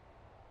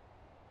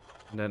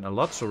 And then a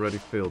lot's already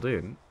filled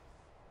in.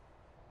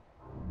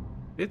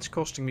 It's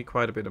costing me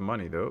quite a bit of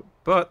money though,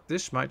 but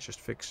this might just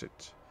fix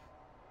it.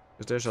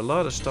 Because there's a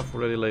lot of stuff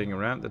already laying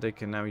around that they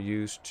can now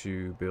use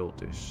to build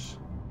this.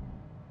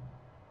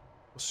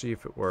 We'll see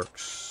if it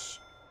works.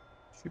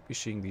 Should be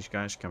seeing these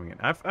guys coming in.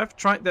 I've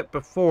tried that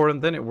before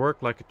and then it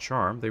worked like a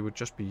charm. They would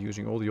just be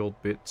using all the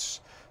old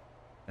bits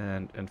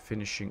and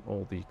finishing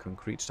all the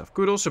concrete stuff.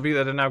 Could also be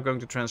that they're now going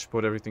to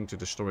transport everything to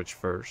the storage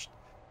first.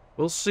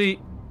 We'll see.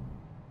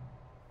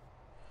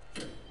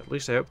 At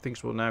least I hope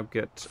things will now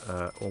get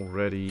all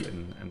ready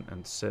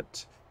and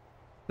set.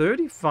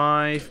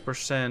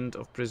 35%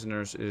 of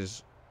prisoners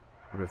is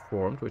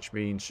reformed, which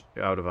means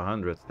out of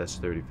 100, that's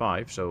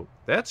 35. So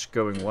that's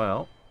going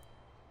well.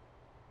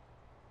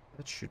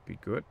 That should be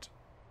good.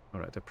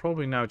 Alright, they're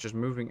probably now just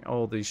moving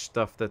all the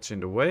stuff that's in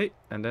the way,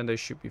 and then they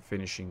should be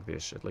finishing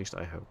this, at least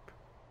I hope.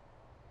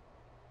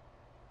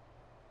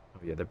 Oh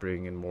yeah, they're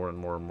bringing in more and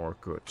more and more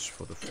goods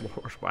for the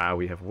floors. Wow,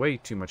 we have way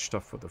too much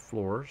stuff for the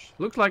floors.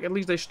 Looks like at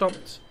least they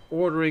stopped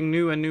ordering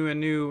new and new and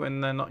new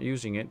and then not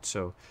using it,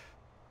 so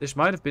this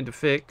might have been the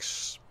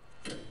fix.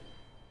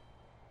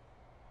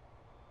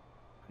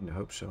 I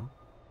hope so.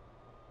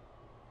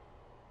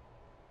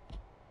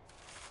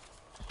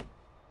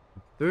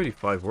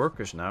 35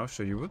 workers now,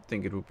 so you would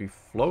think it would be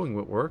flowing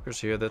with workers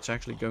here that's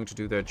actually going to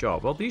do their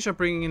job. Well, these are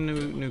bringing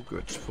in new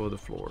goods for the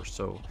floors,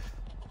 so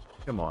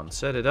come on,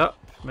 set it up,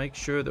 make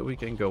sure that we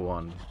can go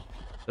on.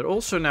 They're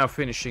also now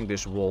finishing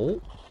this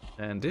wall,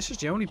 and this is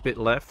the only bit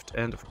left,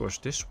 and of course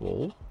this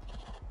wall,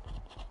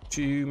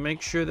 to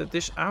make sure that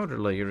this outer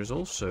layer is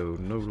also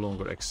no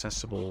longer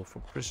accessible for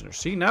prisoners.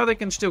 See, now they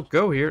can still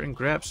go here and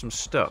grab some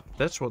stuff.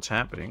 That's what's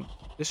happening.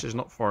 This is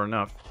not far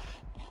enough.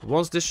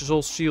 Once this is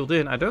all sealed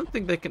in, I don't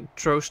think they can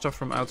throw stuff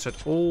from outside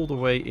all the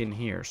way in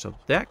here. So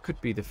that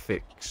could be the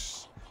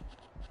fix.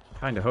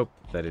 Kind of hope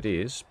that it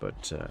is,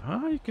 but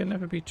you can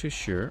never be too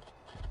sure.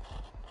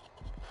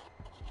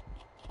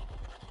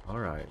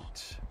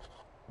 Alright.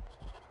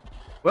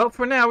 Well,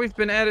 for now, we've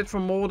been at it for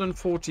more than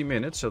 40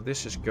 minutes, so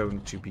this is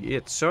going to be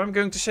it. So I'm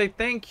going to say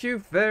thank you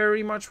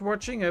very much for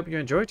watching. I hope you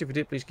enjoyed. If you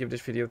did, please give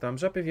this video a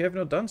thumbs up. If you have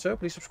not done so,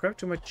 please subscribe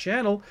to my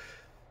channel.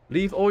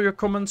 Leave all your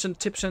comments and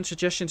tips and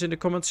suggestions in the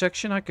comment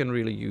section. I can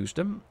really use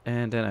them.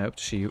 And then I hope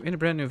to see you in a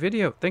brand new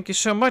video. Thank you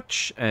so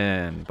much,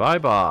 and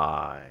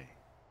bye-bye.